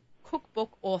 is the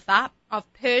cookbook author of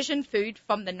Persian Food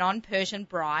from the Non-Persian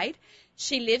Bride.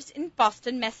 She lives in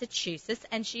Boston, Massachusetts,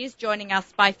 and she is joining us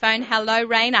by phone. Hello,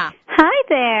 Raina. Hi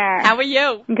there. How are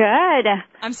you? Good.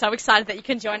 I'm so excited that you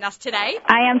can join us today.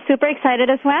 I am super excited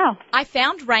as well. I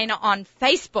found Raina on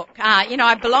Facebook.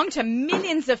 I belong to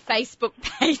millions of Facebook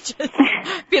pages,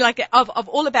 of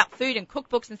all about food and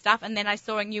cookbooks and stuff. And then I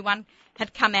saw a new one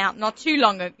had come out not too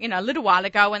long ago, a little while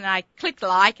ago, and I clicked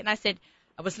like, and I said,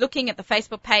 I was looking at the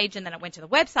Facebook page, and then I went to the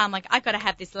website. I'm like, I've got to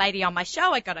have this lady on my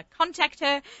show. I've got to contact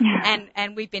her.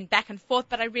 And we've been back and forth,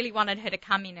 but I really wanted her to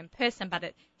come in person,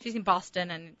 but she's in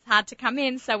Boston, and it's hard to come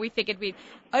in. So we figured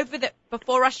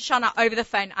before Rosh Hashanah, over the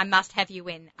phone, I must have you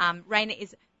in. Raina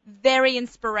is very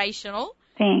inspirational.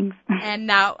 Thanks.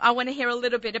 And I want to hear a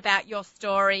little bit about your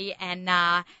story and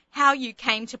how you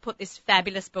came to put this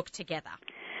fabulous book together.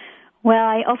 Well,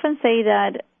 I often say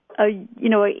that,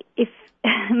 if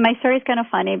my story is kind of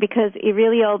funny because it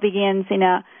really all begins in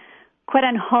a quite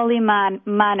unholy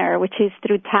manner, which is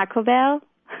through Taco Bell.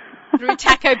 Through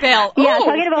Taco Bell. Yeah, Ooh.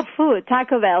 talking about food,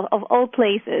 Taco Bell, of all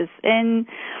places. And,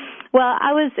 well,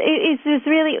 it's just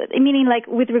really, meaning like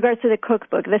with regards to the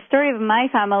cookbook, the story of my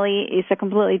family is a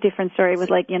completely different story with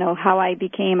how I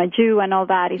became a Jew and all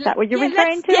that. Is that what you're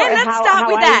referring to? Yeah, or let's start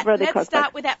with that. Wrote the Let's cookbook?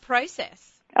 start with that process.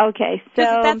 Okay, so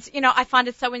that's, I find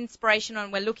it so inspirational,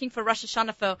 and we're looking for Rosh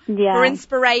Hashanah for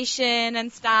inspiration and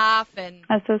stuff. And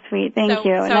that's so sweet. Thank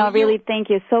you. Really, thank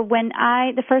you. So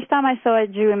the first time I saw a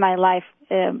Jew in my life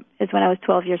is when I was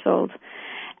 12 years old,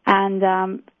 and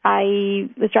I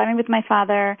was driving with my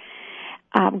father,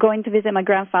 going to visit my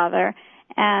grandfather,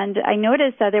 and I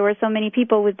noticed that there were so many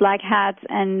people with black hats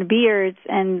and beards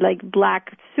and like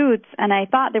black suits, and I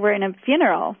thought they were in a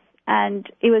funeral. And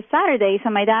it was Saturday,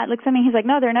 so my dad looks at me, he's like,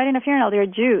 no, they're not in a funeral, they're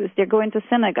Jews. They're going to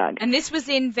synagogue. And this was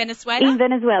in Venezuela? In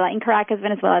Venezuela, in Caracas,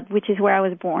 Venezuela, which is where I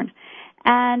was born.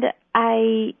 And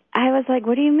I was like,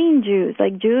 what do you mean Jews?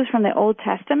 Like Jews from the Old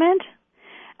Testament?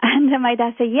 And then my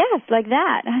dad said, yes, like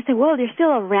that. And I said, well, they're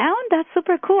still around? That's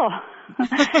super cool.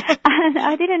 And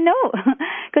I didn't know,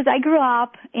 because I grew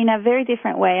up in a very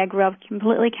different way. I grew up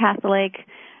completely Catholic,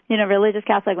 religious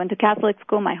Catholic, went to Catholic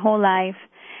school my whole life.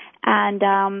 And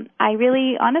I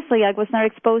really, honestly, I was not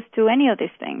exposed to any of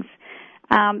these things.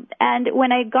 And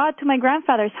when I got to my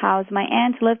grandfather's house, my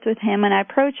aunt lived with him, and I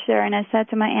approached her and I said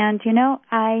to my aunt,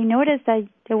 I noticed that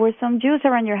there were some Jews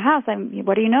around your house.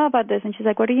 What do you know about this? And she's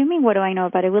like, what do you mean, what do I know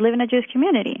about it? We live in a Jewish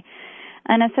community.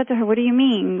 And I said to her, what do you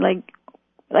mean? Like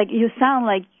you sound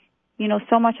like you know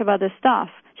so much about this stuff.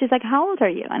 She's like, how old are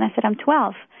you? And I said, I'm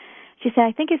 12. She said,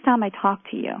 I think it's time I talk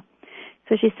to you.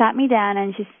 So she sat me down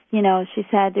and she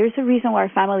said, there's a reason why our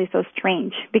family is so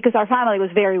strange, because our family was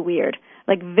very weird,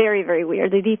 like very, very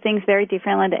weird. They did things very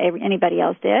differently than anybody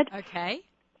else did. Okay.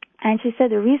 And she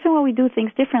said, the reason why we do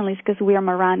things differently is because we are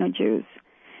Marrano Jews.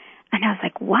 And I was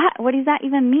like, what? What does that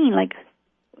even mean? Like,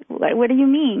 what do you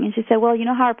mean? And she said, well, you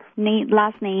know how our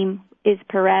last name is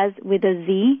Perez with a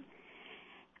Z?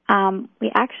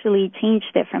 We actually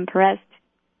changed it from Perez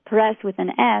with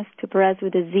an S to Perez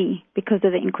with a Z because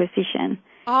of the Inquisition.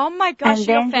 Oh my gosh, and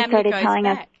your then family she started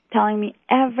goes telling me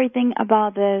everything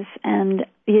about this, and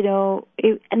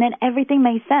and then everything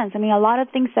made sense. I mean, a lot of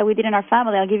things that we did in our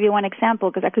family. I'll give you one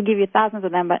example because I could give you thousands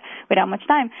of them, but without much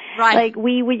time. Right. Like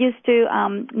we used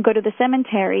to go to the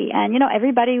cemetery, and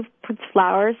everybody puts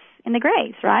flowers in the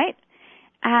graves, right?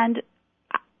 And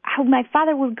my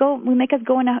father would make us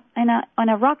go on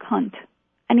a rock hunt.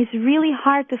 And it's really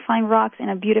hard to find rocks in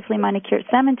a beautifully manicured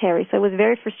cemetery, so it was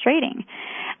very frustrating.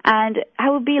 And I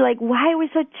would be like, why are we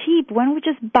so cheap? Why don't we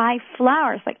just buy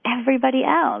flowers like everybody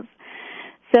else?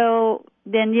 So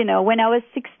then, when I was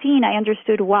 16, I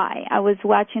understood why. I was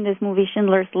watching this movie,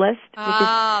 Schindler's List, which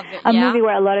is a movie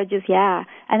where a lot of Jews,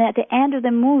 And at the end of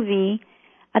the movie,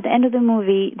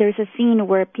 there's a scene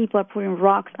where people are putting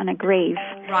rocks on a grave.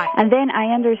 Right. And then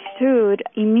I understood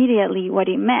immediately what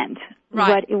it meant. Right.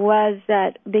 What it was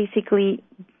that basically,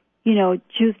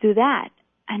 Jews do that.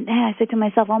 And then I said to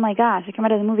myself, oh my gosh, I came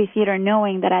out of the movie theater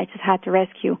knowing that I just had to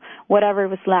rescue whatever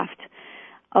was left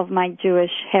of my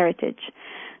Jewish heritage.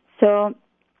 So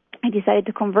I decided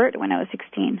to convert when I was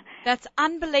 16. That's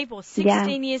unbelievable.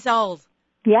 16 years old.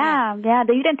 Yeah.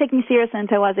 They didn't take me seriously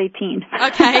until I was 18.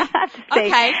 Okay.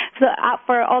 Okay. So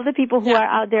for all the people who are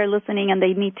out there listening, and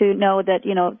they need to know that,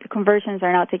 the conversions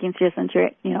are not taken seriously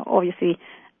until, obviously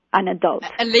an adult.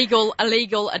 A legal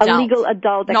adult. A legal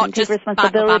adult that can take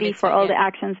responsibility for all the yeah.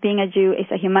 actions. Being a Jew is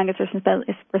a humongous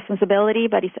responsibility,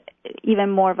 but it's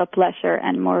even more of a pleasure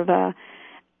and more of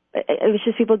it's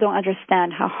just people don't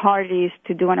understand how hard it is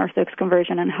to do an Orthodox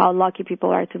conversion and how lucky people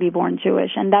are to be born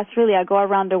Jewish. And that's really, I go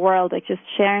around the world, like just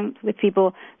sharing with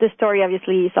people. The story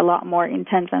obviously is a lot more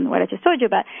intense than what I just told you,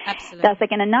 but Absolutely. That's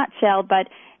like in a nutshell, but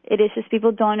it is just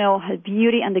people don't know how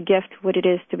beauty and the gift what it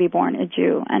is to be born a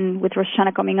Jew. And with Rosh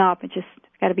Hashanah coming up, it just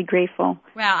got to be grateful.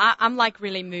 Wow, I'm like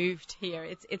really moved here.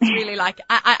 It's really like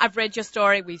I've read your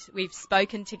story. We've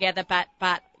spoken together,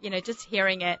 but just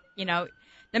hearing it,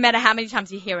 no matter how many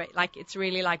times you hear it, like it's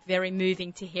really like very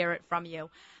moving to hear it from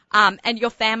you. And your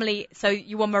family, so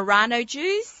you were Marrano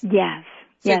Jews? Yes.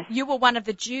 So yes. You were one of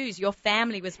the Jews. Your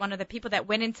family was one of the people that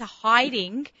went into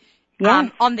hiding.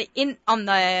 Yes. On the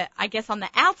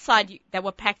outside they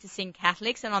were practicing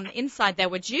Catholics, and on the inside they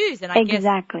were Jews. And I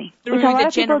exactly. guess through Which a lot the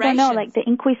of people don't know, like the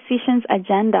Inquisition's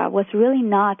agenda was really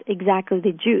not exactly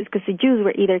the Jews, because the Jews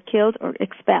were either killed or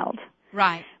expelled.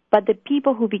 Right. But the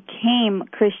people who became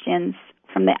Christians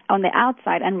on the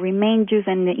outside and remained Jews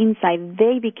on the inside,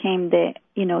 they became the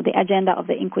agenda of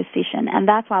the Inquisition. And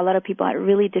that's why a lot of people had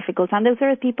really difficult time. Those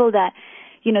are people that,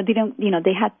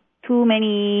 they had too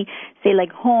many, say,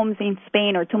 like homes in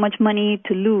Spain or too much money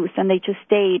to lose, and they just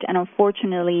stayed. And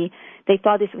unfortunately, they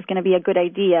thought this was going to be a good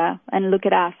idea. And look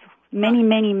at us.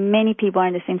 Many people are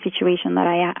in the same situation that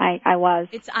I was.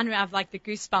 It's unreal. I have like the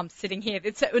goosebumps sitting here.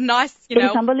 It's so nice,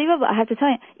 It's unbelievable. I have to tell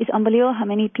you, it's unbelievable how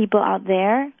many people out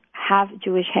there have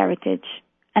Jewish heritage.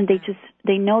 And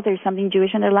they know there's something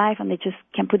Jewish in their life, and they just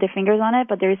can't put their fingers on it,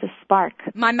 but there is a spark.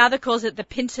 My mother calls it the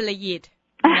Pintele Yid.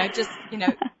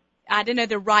 I don't know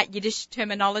the right Yiddish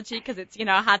terminology because it's,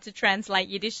 hard to translate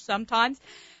Yiddish sometimes.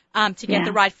 To get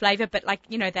the right flavor, but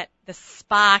that the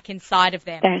spark inside of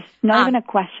them. There's not even a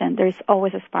question. There's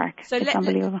always a spark. So it's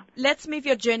unbelievable. Let's move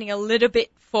your journey a little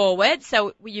bit forward.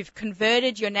 So you've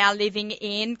converted. You're now living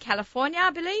in California,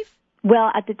 I believe.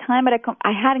 Well, at the time,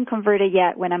 I hadn't converted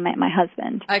yet when I met my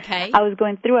husband. Okay. I was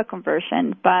going through a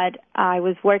conversion, but I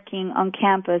was working on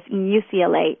campus in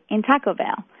UCLA in Taco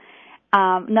Bell.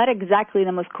 Not exactly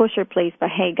the most kosher place, but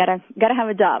hey, gotta have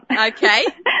a job. Okay.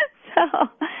 So,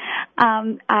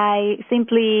 I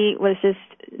simply was just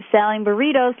selling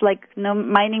burritos,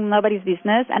 minding nobody's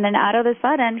business, and then out of the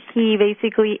sudden, he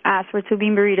basically asked for 2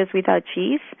 bean burritos without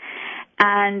cheese,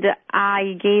 and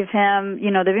I gave him,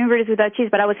 the bean burritos without cheese,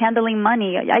 but I was handling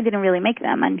money. I didn't really make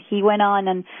them, and he went on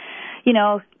and, he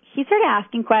started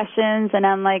asking questions, and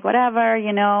I'm like, whatever,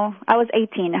 I was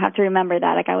 18. I have to remember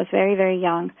that. I was very, very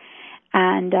young.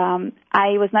 And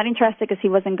I was not interested because he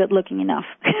wasn't good looking enough.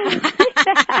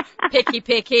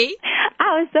 Picky.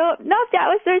 I was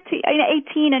 13,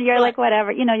 18, and you're like,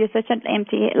 whatever, you're such an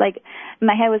empty,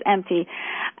 my head was empty.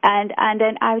 And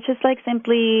then I was just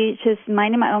simply just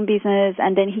minding my own business,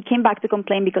 and then he came back to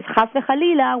complain because Chas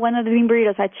v'Chalila, one of the bean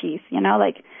burritos had cheese, he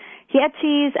had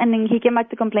cheese, and then he came back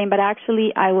to complain, but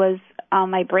actually I was on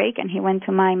my break, and he went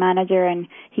to my manager, and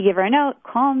he gave her a note,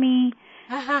 call me.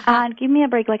 And give me a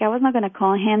break. I was not going to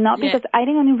call him, not because I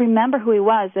didn't even remember who he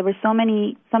was. There were so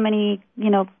many,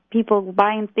 people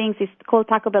buying things. It's called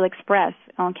Taco Bell Express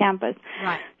on campus.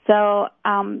 Right. So,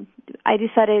 I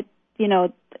decided,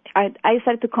 I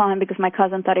decided to call him because my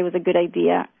cousin thought it was a good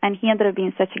idea, and he ended up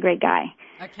being such a great guy.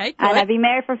 Okay, good. And I've been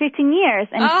married for 15 years,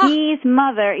 and his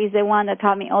mother is the one that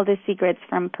taught me all the secrets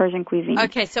from Persian cuisine.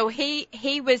 Okay, so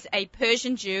he was a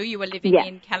Persian Jew. You were living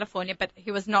in California, but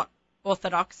he was not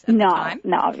Orthodox at the time?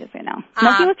 No, obviously no.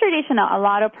 No, he was traditional. A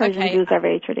lot of Persian Jews are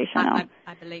very traditional.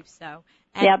 I believe so.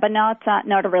 And but not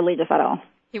religious at all.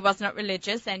 He was not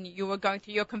religious, and you were going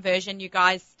through your conversion. You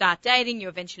guys start dating. You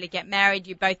eventually get married.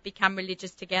 You both become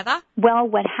religious together. Well,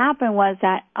 what happened was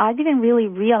that I didn't really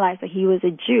realize that he was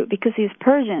a Jew because he's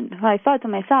Persian. So I thought to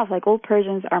myself, all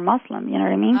Persians are Muslim. You know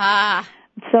what I mean?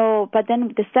 So, but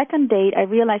then the second date, I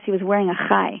realized he was wearing a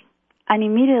chai. And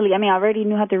immediately, I already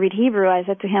knew how to read Hebrew. I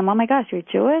said to him, oh my gosh, you're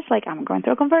Jewish? I'm going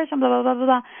through a conversion, blah, blah, blah, blah,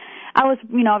 blah. I was,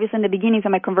 obviously in the beginnings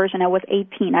of my conversion, I was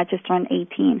 18. I just turned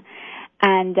 18.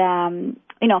 And,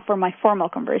 for my formal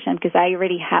conversion, because I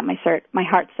already had my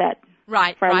heart set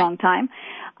for a long time.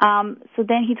 So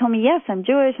then he told me, yes, I'm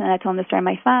Jewish. And I told him the story of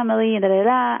my family, and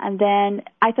And then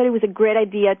I thought it was a great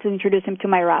idea to introduce him to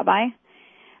my rabbi.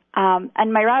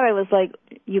 And my rabbi was like,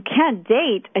 you can't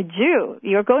date a Jew.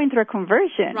 You're going through a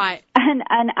conversion. Right.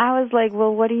 And I was like,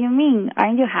 well, what do you mean?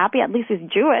 Aren't you happy? At least he's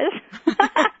Jewish.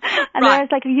 And I was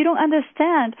like, you don't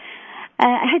understand.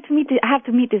 And I have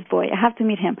to meet this boy. I have to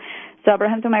meet him. So I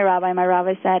brought him to my rabbi. My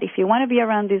rabbi said, if you want to be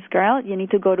around this girl, you need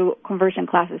to go to conversion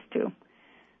classes too.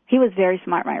 He was very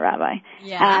smart, my rabbi.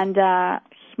 Yeah. And,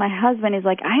 my husband is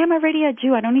like, I am already a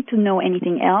Jew. I don't need to know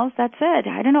anything else. That's it.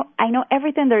 I don't know. I know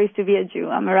everything there is to be a Jew.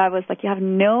 And my rabbi was like, you have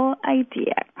no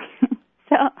idea.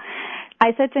 So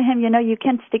I said to him, you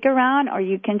can stick around or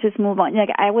you can just move on.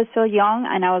 I was so young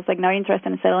and I was not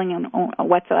interested in settling in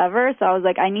whatsoever. So I was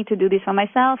like, I need to do this for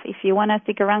myself. If you want to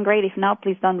stick around, great. If not,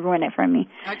 please don't ruin it for me.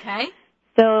 Okay.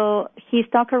 So he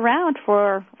stuck around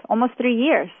for almost 3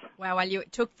 years. Wow. Well,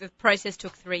 the process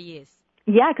took 3 years.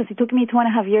 Yeah, because it took me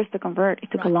 2.5 years to convert. It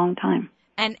took a long time.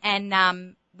 And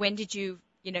when did you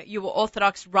were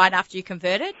Orthodox right after you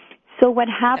converted? So what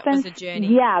happens? That was a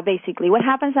journey. Yeah, basically. What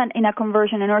happens in a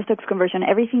conversion, an Orthodox conversion,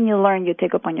 everything you learn, you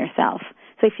take upon yourself.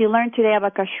 So if you learn today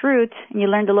about kashrut, and you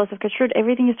learn the laws of kashrut,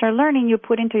 everything you start learning, you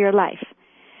put into your life.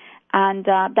 And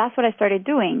that's what I started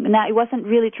doing. Now, it wasn't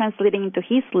really translating into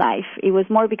his life. It was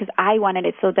more because I wanted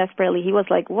it so desperately. He was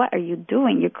like, what are you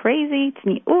doing? You're crazy.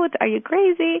 Tzniut, are you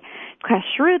crazy?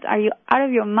 Kashrut, are you out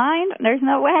of your mind? There's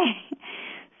no way.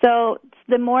 So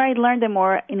the more I learned, the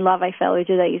more in love I fell with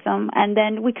Judaism. And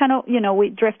then we kind of, we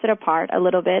drifted apart a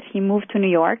little bit. He moved to New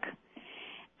York.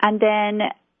 And then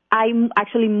I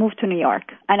actually moved to New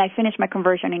York, and I finished my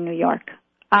conversion in New York.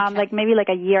 Maybe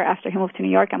a year after he moved to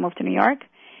New York, I moved to New York.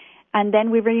 And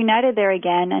then we reunited there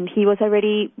again, and he was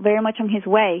already very much on his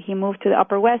way. He moved to the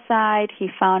Upper West Side. He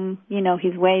found,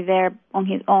 his way there on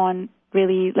his own,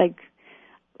 really,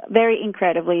 very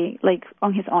incredibly,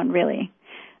 on his own, really.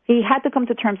 He had to come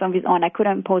to terms on his own. I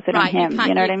couldn't impose it on him.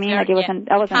 You know what I mean? That wasn't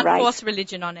right. You can't force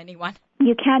religion on anyone.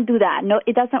 You can't do that. No,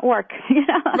 it doesn't work.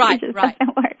 Right, it just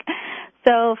doesn't work.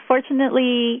 So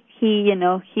fortunately, he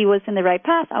was in the right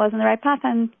path. I was in the right path,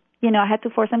 and, I had to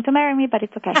force him to marry me, but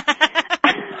it's okay.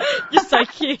 You're so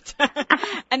cute.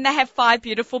 And they have 5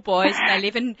 beautiful boys. They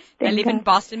live in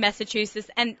Boston, Massachusetts.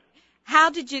 And how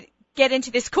did you get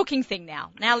into this cooking thing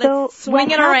now? Now let's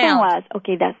swing it around.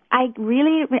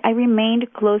 I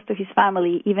remained close to his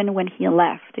family even when he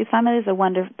left. His family is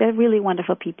they're really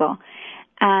wonderful people.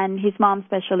 And his mom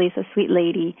especially is a sweet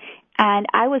lady. And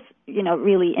I was,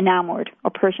 really enamored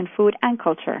of Persian food and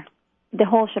culture. The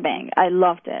whole shebang. I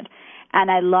loved it. And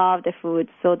I loved the food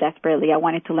so desperately. I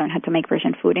wanted to learn how to make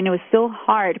Persian food. And it was so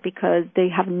hard because they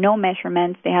have no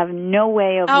measurements. They have no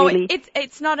way of really...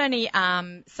 It's not only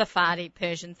Sephardi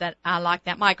Persians that are like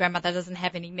that. My grandmother doesn't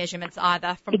have any measurements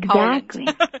either from Poland.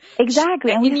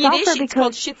 Exactly. And in Yiddish, it's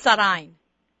called shitzarein.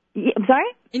 I'm sorry?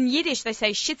 In Yiddish, they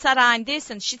say shitzarein this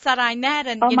and shitzarein that,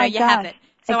 and, you have it.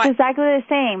 So it's exactly the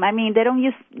same. I mean, they don't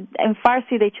use, in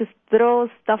Farsi, they just throw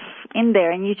stuff in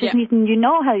there, and you just need,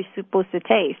 how you're supposed to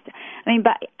taste. I mean,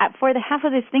 but for the half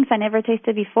of these things I never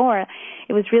tasted before,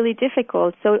 it was really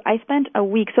difficult. So I spent a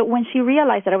week. So when she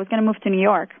realized that I was going to move to New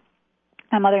York,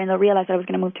 my mother-in-law realized that I was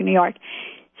going to move to New York,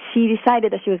 she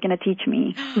decided that she was going to teach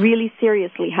me really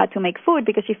seriously how to make food,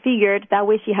 because she figured that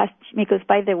way she has to, because,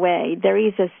 by the way, there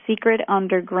is a secret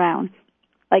underground.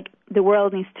 The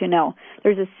world needs to know.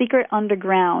 There's a secret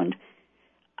underground,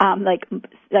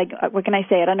 what can I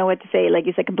say? I don't know what to say.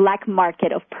 It's like a black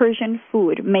market of Persian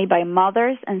food made by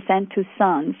mothers and sent to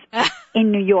sons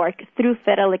in New York through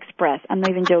Federal Express. I'm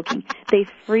not even joking. They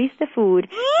freeze the food,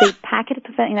 they pack it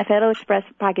in the Federal Express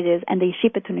packages, and they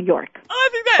ship it to New York. I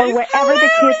think that is wherever hilarious.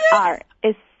 the kids are.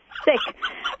 It's sick.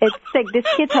 It's sick. These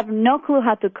kids have no clue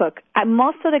how to cook.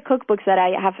 Most of the cookbooks that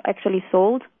I have actually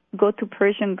sold go to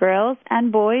Persian girls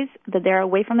and boys that they're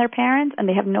away from their parents and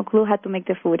they have no clue how to make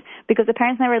the food because the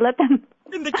parents never let them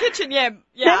in the kitchen. Never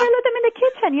let them in the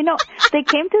kitchen. They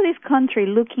came to this country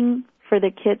looking for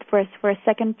the kids for a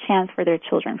second chance for their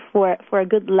children, for a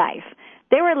good life.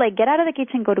 They were like, get out of the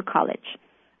kitchen, go to college,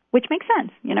 which makes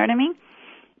sense. You know what I mean?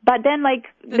 But then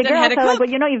the girls are like, well,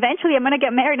 eventually I'm going to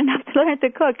get married and have to learn to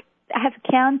cook. I have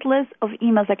countless of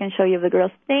emails I can show you of the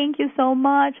girls. Thank you so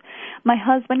much. My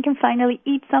husband can finally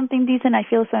eat something decent. I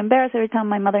feel so embarrassed every time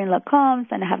my mother-in-law comes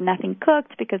and I have nothing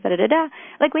cooked because da-da-da-da.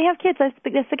 We have kids.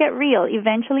 Let's get real.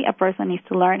 Eventually, a person needs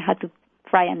to learn how to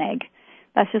fry an egg.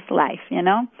 That's just life,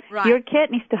 Right. Your kid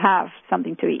needs to have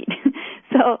something to eat.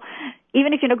 So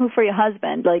even if you don't cook for your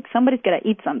husband, somebody's got to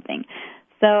eat something.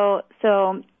 So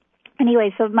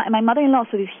anyway, so my mother-in-law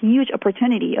saw this huge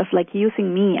opportunity of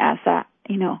using me as a,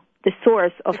 the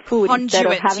source of food instead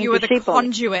of having you were to the ship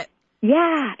conduit.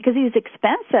 Yeah, because it's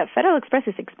expensive. Federal Express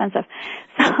is expensive.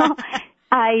 So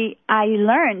I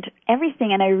learned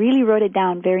everything and I really wrote it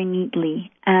down very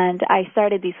neatly. And I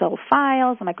started these old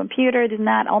files on my computer, this and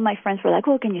that. All my friends were like,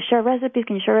 oh, can you share recipes?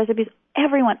 Can you share recipes?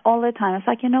 Everyone, all the time. I was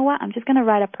like, you know what? I'm just going to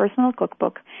write a personal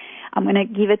cookbook. I'm going to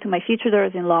give it to my future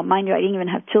daughters-in-law. Mind you, I didn't even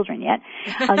have children yet.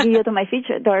 I'll give it to my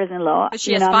future daughters-in-law. But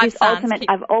she has 5 sons.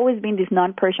 I've always been this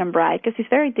non-Persian bride because it's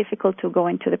very difficult to go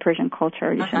into the Persian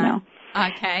culture, you should know.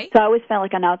 Okay. So I always felt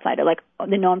like an outsider, like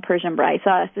the non-Persian bride. So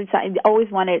I always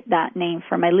wanted that name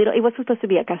for my little, it was supposed to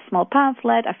be like a small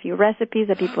pamphlet, a few recipes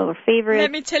that people were favorite.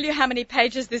 Let me tell you how many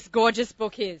pages this gorgeous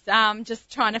book is. Just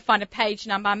trying to find a page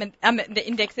number. I'm at the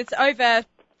index. It's over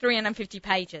 350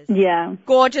 pages. Yeah.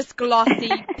 Gorgeous,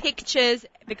 glossy pictures,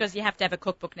 because you have to have a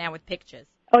cookbook now with pictures.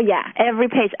 Oh, yeah. Every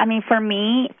page. I mean, for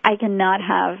me, I cannot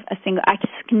have a single,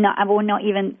 I will not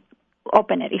even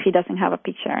open it if it doesn't have a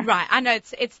picture. Right. I know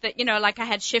it's the, I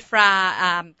had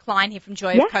Shifra Klein here from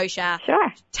Joy of Kosher.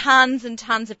 Sure. Tons and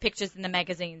tons of pictures in the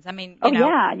magazines. I mean,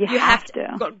 you have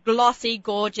to. Glossy,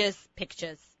 gorgeous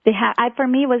pictures. For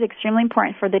me, it was extremely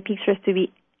important for the pictures to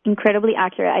be incredibly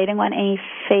accurate. I didn't want any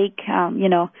fake,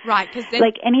 Right.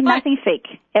 Nothing fake.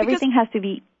 Everything has to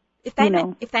be,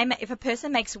 if a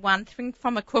person makes one thing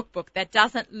from a cookbook that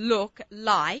doesn't look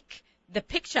like the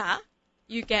picture,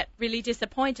 you get really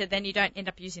disappointed, then you don't end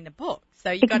up using the book.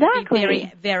 So you've got to be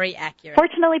very, very accurate.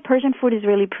 Fortunately, Persian food is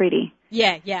really pretty.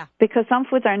 Yeah. Because some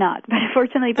foods are not. But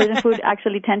fortunately, Persian food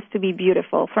actually tends to be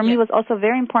beautiful. For me, it was also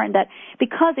very important that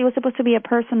because it was supposed to be a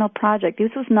personal project,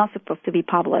 this was not supposed to be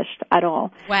published at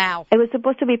all. Wow. It was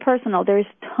supposed to be personal. There's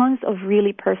tons of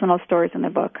really personal stories in the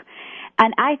book.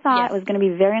 And I thought it was going to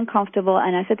be very uncomfortable.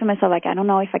 And I said to myself, like, I don't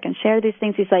know if I can share these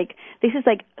things. It's like, this is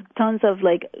like tons of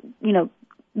like, you know,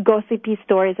 gossipy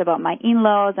stories about my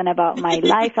in-laws and about my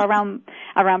life around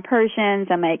Persians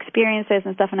and my experiences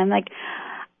and stuff. And I'm like,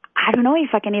 I don't know if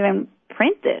I can even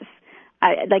print this.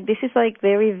 This is like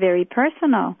very, very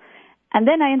personal. And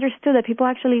then I understood that people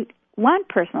actually want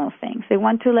personal things. They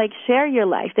want to like share your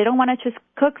life. They don't want to just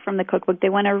cook from the cookbook. They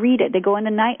want to read it. They go in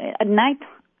the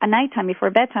at nighttime before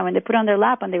bedtime and they put it on their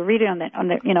lap and they read it on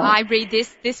their you know. I read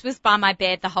this. This was by my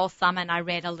bed the whole summer, and I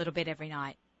read a little bit every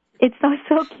night. It's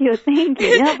so cute. Thank you.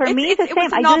 You know, for me, it's the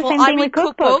same. I do the same thing with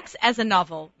cookbooks as a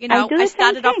novel. You know, I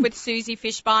started off with Susie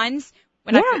Fishbeins.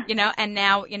 And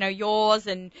now, you know, yours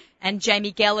and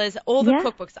Jamie Geller's, all the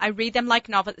cookbooks. I read them like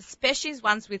novels, especially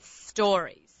ones with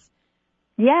stories.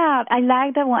 Yeah, I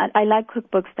like that one. I like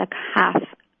cookbooks that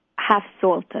have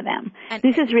soul to them. And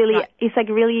this is really, it's like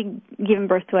really giving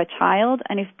birth to a child,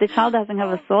 and if the child doesn't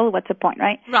have a soul, what's the point,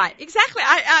 right? Right, exactly.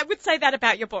 I would say that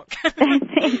about your book.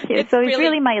 Thank you. It's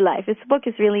really my life. This book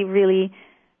is really, really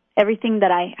everything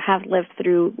that I have lived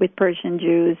through with Persian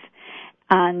Jews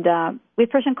and with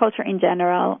Persian culture in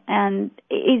general. And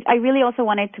I really also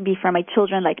wanted to be for my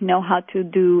children, like know how to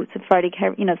do Sephardic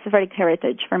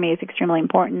heritage. For me is extremely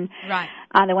important. Right.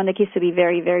 And I want the kids to be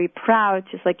very, very proud,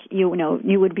 just like you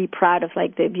would be proud of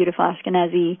like the beautiful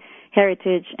Ashkenazi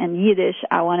heritage and Yiddish.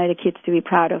 I wanted the kids to be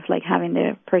proud of like having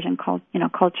the Persian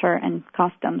culture and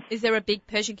customs. Is there a big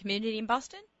Persian community in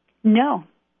Boston?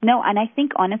 No, and I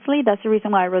think honestly that's the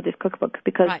reason why I wrote this cookbook,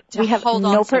 because we have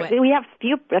we have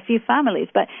a few families.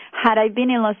 But had I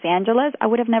been in Los Angeles, I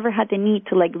would have never had the need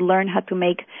to like learn how to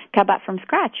make kebab from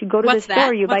scratch. You go to the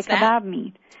store, you buy kebab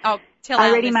meat. Oh,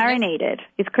 already marinated.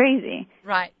 It's crazy.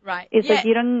 Right. It's like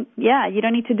you don't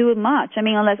need to do it much. I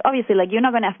mean, unless obviously like you're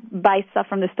not going to buy stuff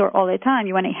from the store all the time.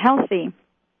 You want it healthy.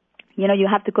 You know, you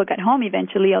have to cook at home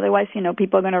eventually. Otherwise, you know,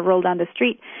 people are going to roll down the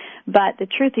street. But the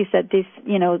truth is that this,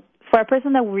 you know, for a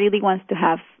person that really wants to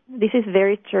have, this is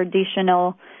very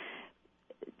traditional,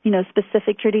 you know,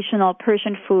 specific traditional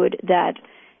Persian food that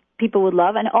people would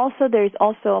love. And also there's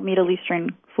also Middle Eastern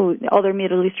food, other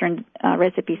Middle Eastern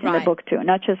recipes in the book too,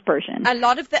 not just Persian. A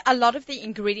lot of the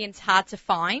ingredients hard to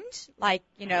find, like,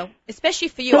 you know, especially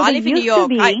for you. So I live in New York,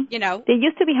 They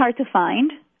used to be hard to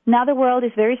find. Now the world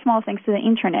is very small thanks to the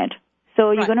internet.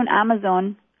 So you go on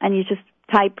Amazon and you just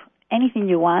type anything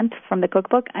you want from the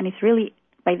cookbook, and it's really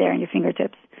right there in your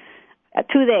fingertips.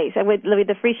 2 days. With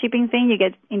the free shipping thing, you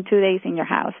get in 2 days in your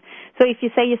house. So if you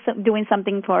say you're doing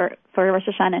something for Rosh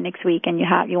Hashanah next week and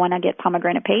you want to get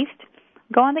pomegranate paste,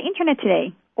 go on the internet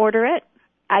today. Order it.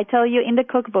 I tell you in the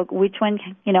cookbook which one,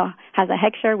 you know, has a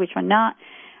hechsher, which one not.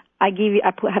 I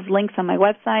have links on my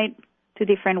website to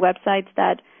different websites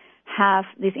that have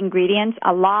these ingredients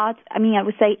a lot. I mean, I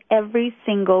would say every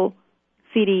single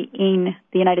city in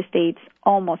the United States,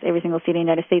 almost every single city in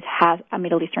the United States has a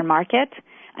Middle Eastern market.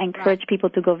 I encourage people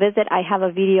to go visit. I have a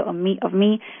video of me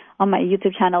on my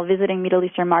YouTube channel visiting Middle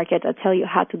Eastern markets. I'll tell you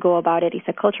how to go about it. It's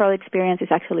a cultural experience.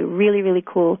 It's actually really, really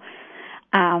cool.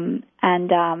 And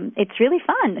it's really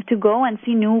fun to go and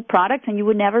see new products, and you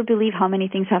would never believe how many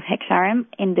things have hechsharim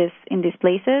in these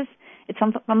places. It's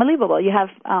unbelievable. You have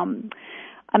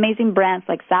amazing brands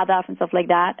like Sadaf and stuff like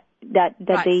that.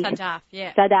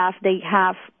 Sadaf, they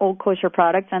have all kosher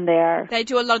products, and they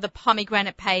do a lot of the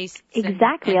pomegranate pastes.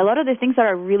 Exactly. A lot of the things that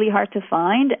are really hard to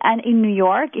find. And in New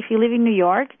York, if you live in New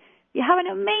York, you have an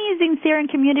amazing Syrian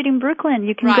community in Brooklyn.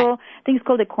 You can go, I think it's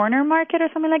called the Corner Market or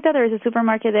something like that. There is a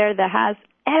supermarket there that has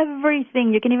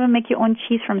everything. You can even make your own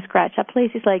cheese from scratch. That place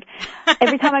is like,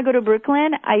 every time I go to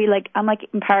Brooklyn, I'm like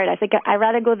in paradise. Like I'd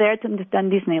rather go there than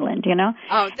Disneyland, you know?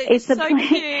 Oh, it's so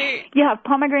cute. You have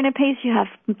pomegranate paste, you have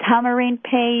tamarind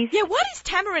paste. Yeah, what is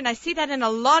tamarind? I see that in a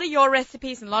lot of your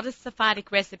recipes and a lot of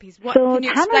Sephardic recipes. Can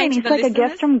you tamarind is like a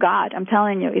gift from God. I'm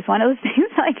telling you, it's one of those things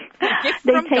like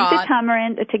they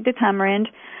take the tamarind,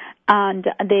 and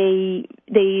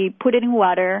they put it in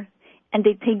water, and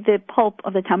they take the pulp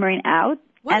of the tamarind out.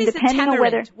 What is a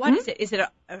tamarind? What is it? Is it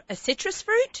a citrus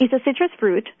fruit? It's a citrus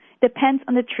fruit. Depends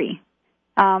on the tree.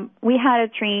 We had a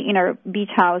tree in our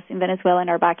beach house in Venezuela in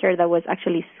our backyard that was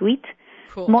actually sweet.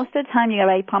 Cool. Most of the time you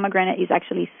buy pomegranate is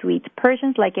actually sweet.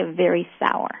 Persians like it very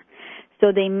sour.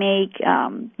 So they make,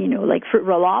 like fruit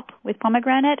roll-up with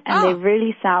pomegranate, and they're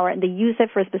really sour, and they use it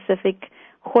for a specific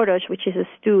chorosh, which is a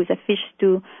stew. It's a fish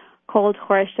stew called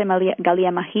chorosh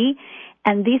galia mahi.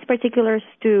 And this particular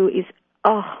stew is,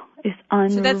 It's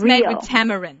unreal. So that's made with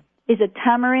tamarind. It's a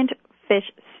tamarind fish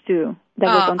stew that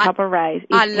goes on top of rice.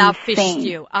 It's I love insane. fish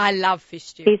stew. I love fish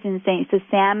stew. It's insane. So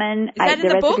salmon, Is that in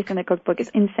the recipe's book? in the cookbook. It's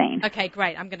insane. Okay,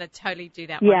 great. I'm going to totally do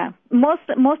that Yeah. one.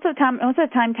 Most of the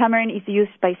time tamarind is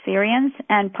used by Syrians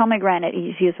and pomegranate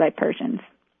is used by Persians.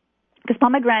 Because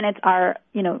pomegranates are,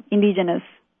 indigenous,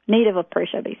 native of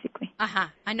Persia, basically. Uh-huh.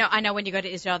 I know when you go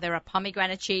to Israel, there are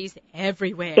pomegranate trees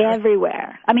everywhere.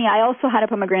 Everywhere. I mean, I also had a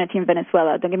pomegranate tree in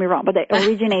Venezuela, don't get me wrong, but it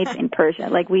originates in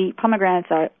Persia. Pomegranates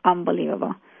are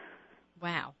unbelievable.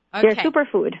 Wow. Okay. They're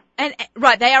superfood. And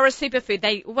right, they are a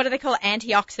superfood. What do they call it?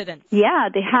 Antioxidants. Yeah,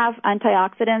 they have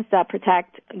antioxidants that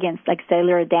protect against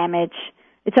cellular damage.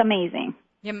 It's amazing.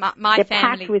 Yeah, my They're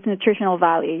family, packed with nutritional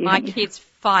value. my kids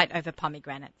fight over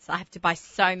pomegranates. I have to buy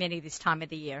so many this time of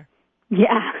the year.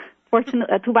 Yeah.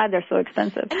 Fortunately, too bad they're so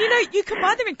expensive. And you can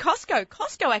buy them in Costco.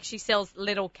 Costco actually sells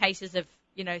little cases of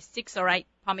 6 or 8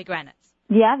 pomegranates.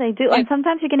 Yeah, they do. Yeah. And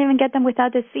sometimes you can even get them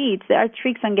without the seeds. There are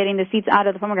tricks on getting the seeds out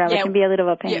of the pomegranate. It can be a little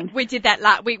of a pain. Yeah, we did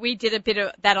that. We did a bit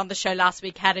of that on the show last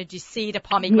week. How to seed a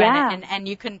pomegranate, and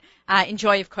you can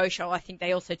enjoy of kosher. I think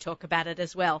they also talk about it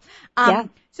as well.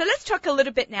 So let's talk a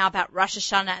little bit now about Rosh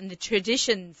Hashanah and the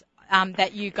traditions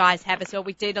that you guys have as well.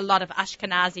 We did a lot of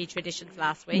Ashkenazi traditions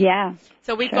last week. Yeah.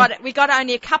 So we got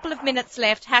only a couple of minutes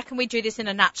left. How can we do this in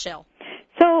a nutshell?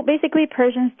 So basically,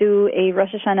 Persians do a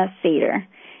Rosh Hashanah Seder.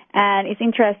 And it's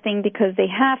interesting because they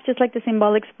have, just like the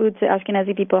symbolic foods the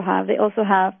Ashkenazi people have, they also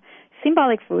have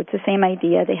symbolic foods, the same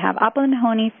idea. They have apple and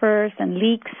honey first and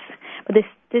leeks. But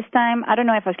this time, I don't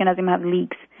know if Ashkenazim have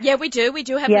leeks. Yeah, we do. We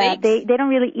do have leeks. leeks. They don't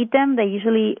really eat them.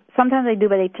 Sometimes they do,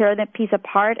 but they tear the piece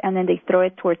apart and then they throw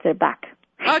it towards their back.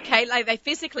 Okay, they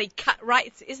physically cut,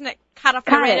 right? Isn't it cut off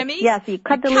your enemies? Yeah, so you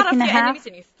cut the leek in half. Enemies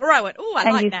and you throw it. Oh, I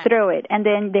like that. And you throw it. And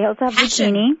then they also have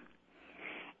zucchini.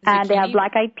 And they have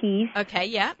black-eyed peas. Okay,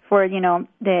 yeah. For,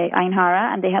 the Ein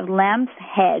Hara. And they have lamb's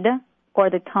head or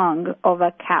the tongue of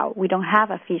a cow. We don't have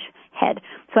a fish head.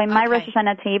 So in my Rosh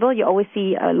Hashanah table, you always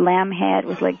see a lamb head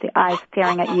with the eyes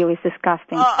staring at you. It's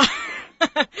disgusting.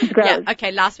 It's gross. Yeah,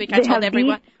 okay, last week I told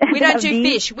everyone. We don't do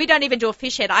fish. We don't even do a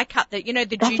fish head. I cut the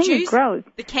jujus. Gross.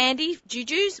 The candy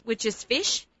jujus, which is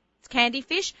fish. It's candy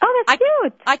fish. Oh, that's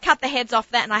cute. I cut the heads off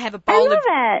that and I have a bowl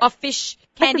of fish,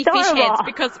 candy fish heads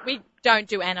because we don't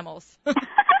do animals.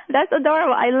 That's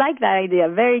adorable. I like that idea.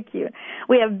 Very cute.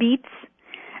 We have beets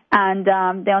and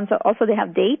they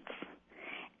have dates.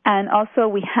 And also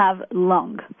we have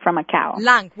lung from a cow.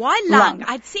 Lung. Why lung?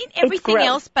 I'd seen everything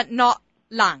else but not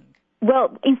lung.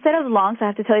 Well, instead of lungs, I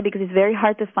have to tell you because it's very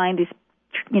hard to find these,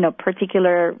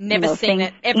 particular seen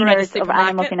it ever innards of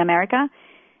animals in America.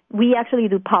 We actually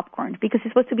do popcorn because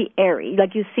it's supposed to be airy.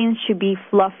 Your scenes should be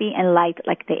fluffy and light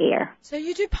like the air. So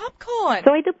you do popcorn.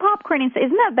 So I do popcorn instead.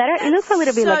 Isn't that better? It looks a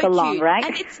little bit like a lung, right?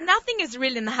 And nothing is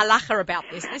real in the halacha about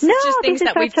this. This is just things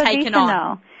that we've taken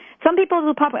on. Some people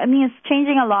do popcorn. I mean, it's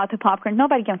changing a lot to popcorn.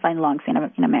 Nobody can find lungs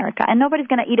in America. And nobody's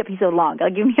going to eat a piece of lung.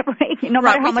 Give me a break. No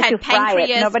matter how much you fry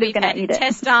it, nobody's going to eat it. We've had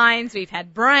intestines, we've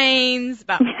had brains,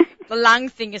 but the lung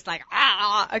thing is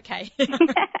okay.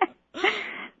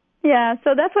 Yeah,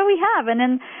 so that's what we have. And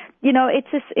then,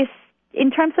 it's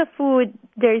in terms of food,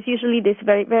 there's usually this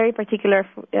very, very particular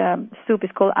soup.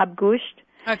 It's called abgusht.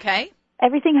 Okay.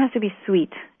 Everything has to be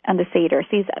sweet on the Seder.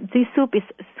 See, this soup is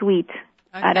sweet.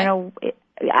 Okay. I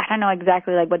don't know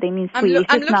exactly what they mean sweet.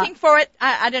 I'm looking for it.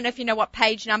 I don't know if you know what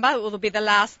page number. It will be the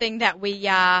last thing that we...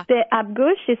 The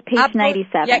abgusht is page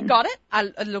 97. Yeah, got it.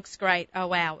 It looks great. Oh,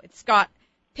 wow. It's got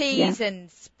peas and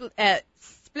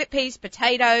split peas,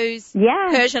 potatoes,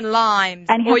 Persian limes.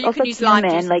 And or you also can use cumin,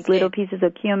 lime juice little pieces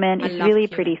of cumin. It's really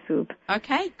pretty soup.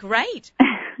 Okay, great.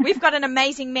 We've got an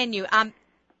amazing menu.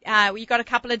 You got a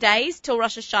couple of days till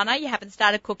Rosh Hashanah. You haven't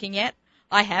started cooking yet.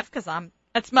 I have because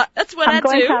that's what I do. I'm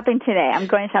going shopping today.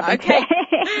 Okay.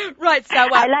 Right. So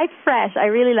I like fresh. I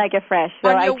really like it fresh. So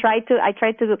I try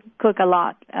to cook a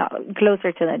lot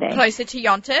closer to the day. Closer to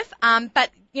Yom Tov. But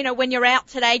when you're out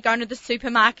today, going to the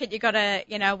supermarket, you got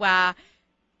to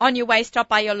on your way stop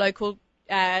by your local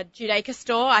Judaica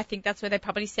store. I think that's where they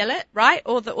probably sell it, right?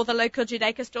 Or the local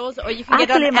Judaica stores, or you can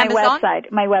get it on Amazon.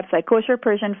 My website,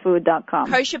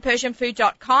 kosherpersianfood.com.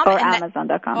 Kosherpersianfood.com. Or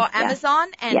Amazon.com. Or Amazon,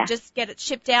 and just get it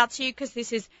shipped out to you because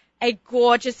this is a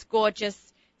gorgeous, gorgeous,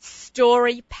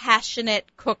 story, passionate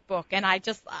cookbook. And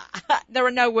there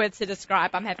are no words to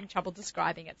describe. I'm having trouble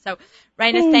describing it. So,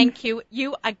 Raina, thank you.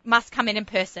 You must come in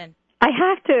person. I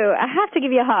have to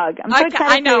give you a hug. I'm so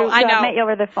excited I know. to meet you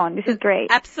over the phone. This is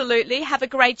great. Absolutely. Have a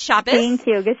great Shabbos. Thank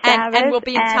you. Good Shabbos. And we'll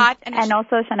be in touch. And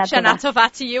also Shana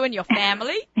Tova to you and your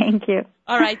family. Thank you.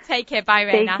 All right. Take care. Bye,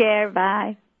 Raina. Take care.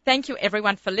 Bye. thank you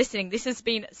everyone for listening. This has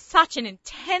been such an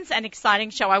intense and exciting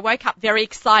show. I woke up very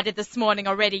excited this morning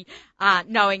already,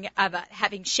 knowing about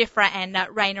having Shifra and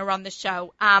Raina on the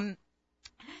show.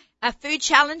 A food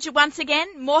challenge once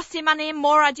again, more simanim,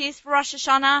 more ideas for Rosh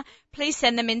Hashanah. Please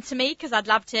send them in to me because I'd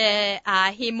love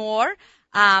to hear more.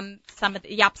 Some of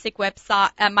the Yapsik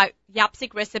website, my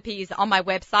Yapsik recipes on my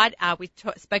website. We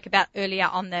spoke about earlier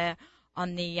on the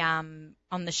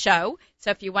show. So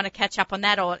if you want to catch up on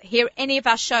that or hear any of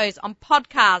our shows on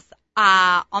podcasts,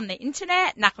 on the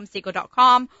internet,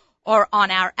 nachumsegal.com, or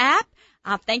on our app.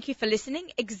 Thank you for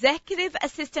listening. Executive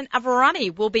Assistant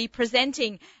Avrani will be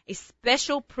presenting a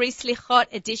special pre-Slichot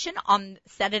edition on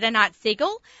Saturday Night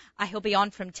Segal. He'll be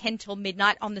on from 10 till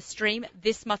midnight on the stream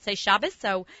this Motzei Shabbos,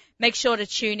 so make sure to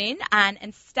tune in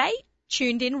and stay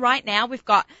tuned in right now. We've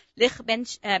got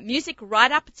music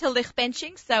right up till Lich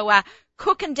Benching, so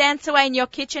cook and dance away in your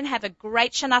kitchen. Have a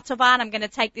great Shana Tova, and I'm going to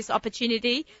take this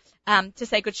opportunity to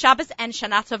say good Shabbos and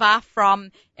Shana Tova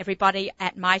from everybody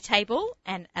at my table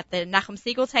and at the Nachum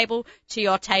Segal table to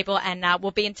your table, and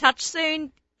we'll be in touch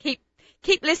soon.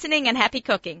 Keep listening and happy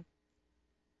cooking.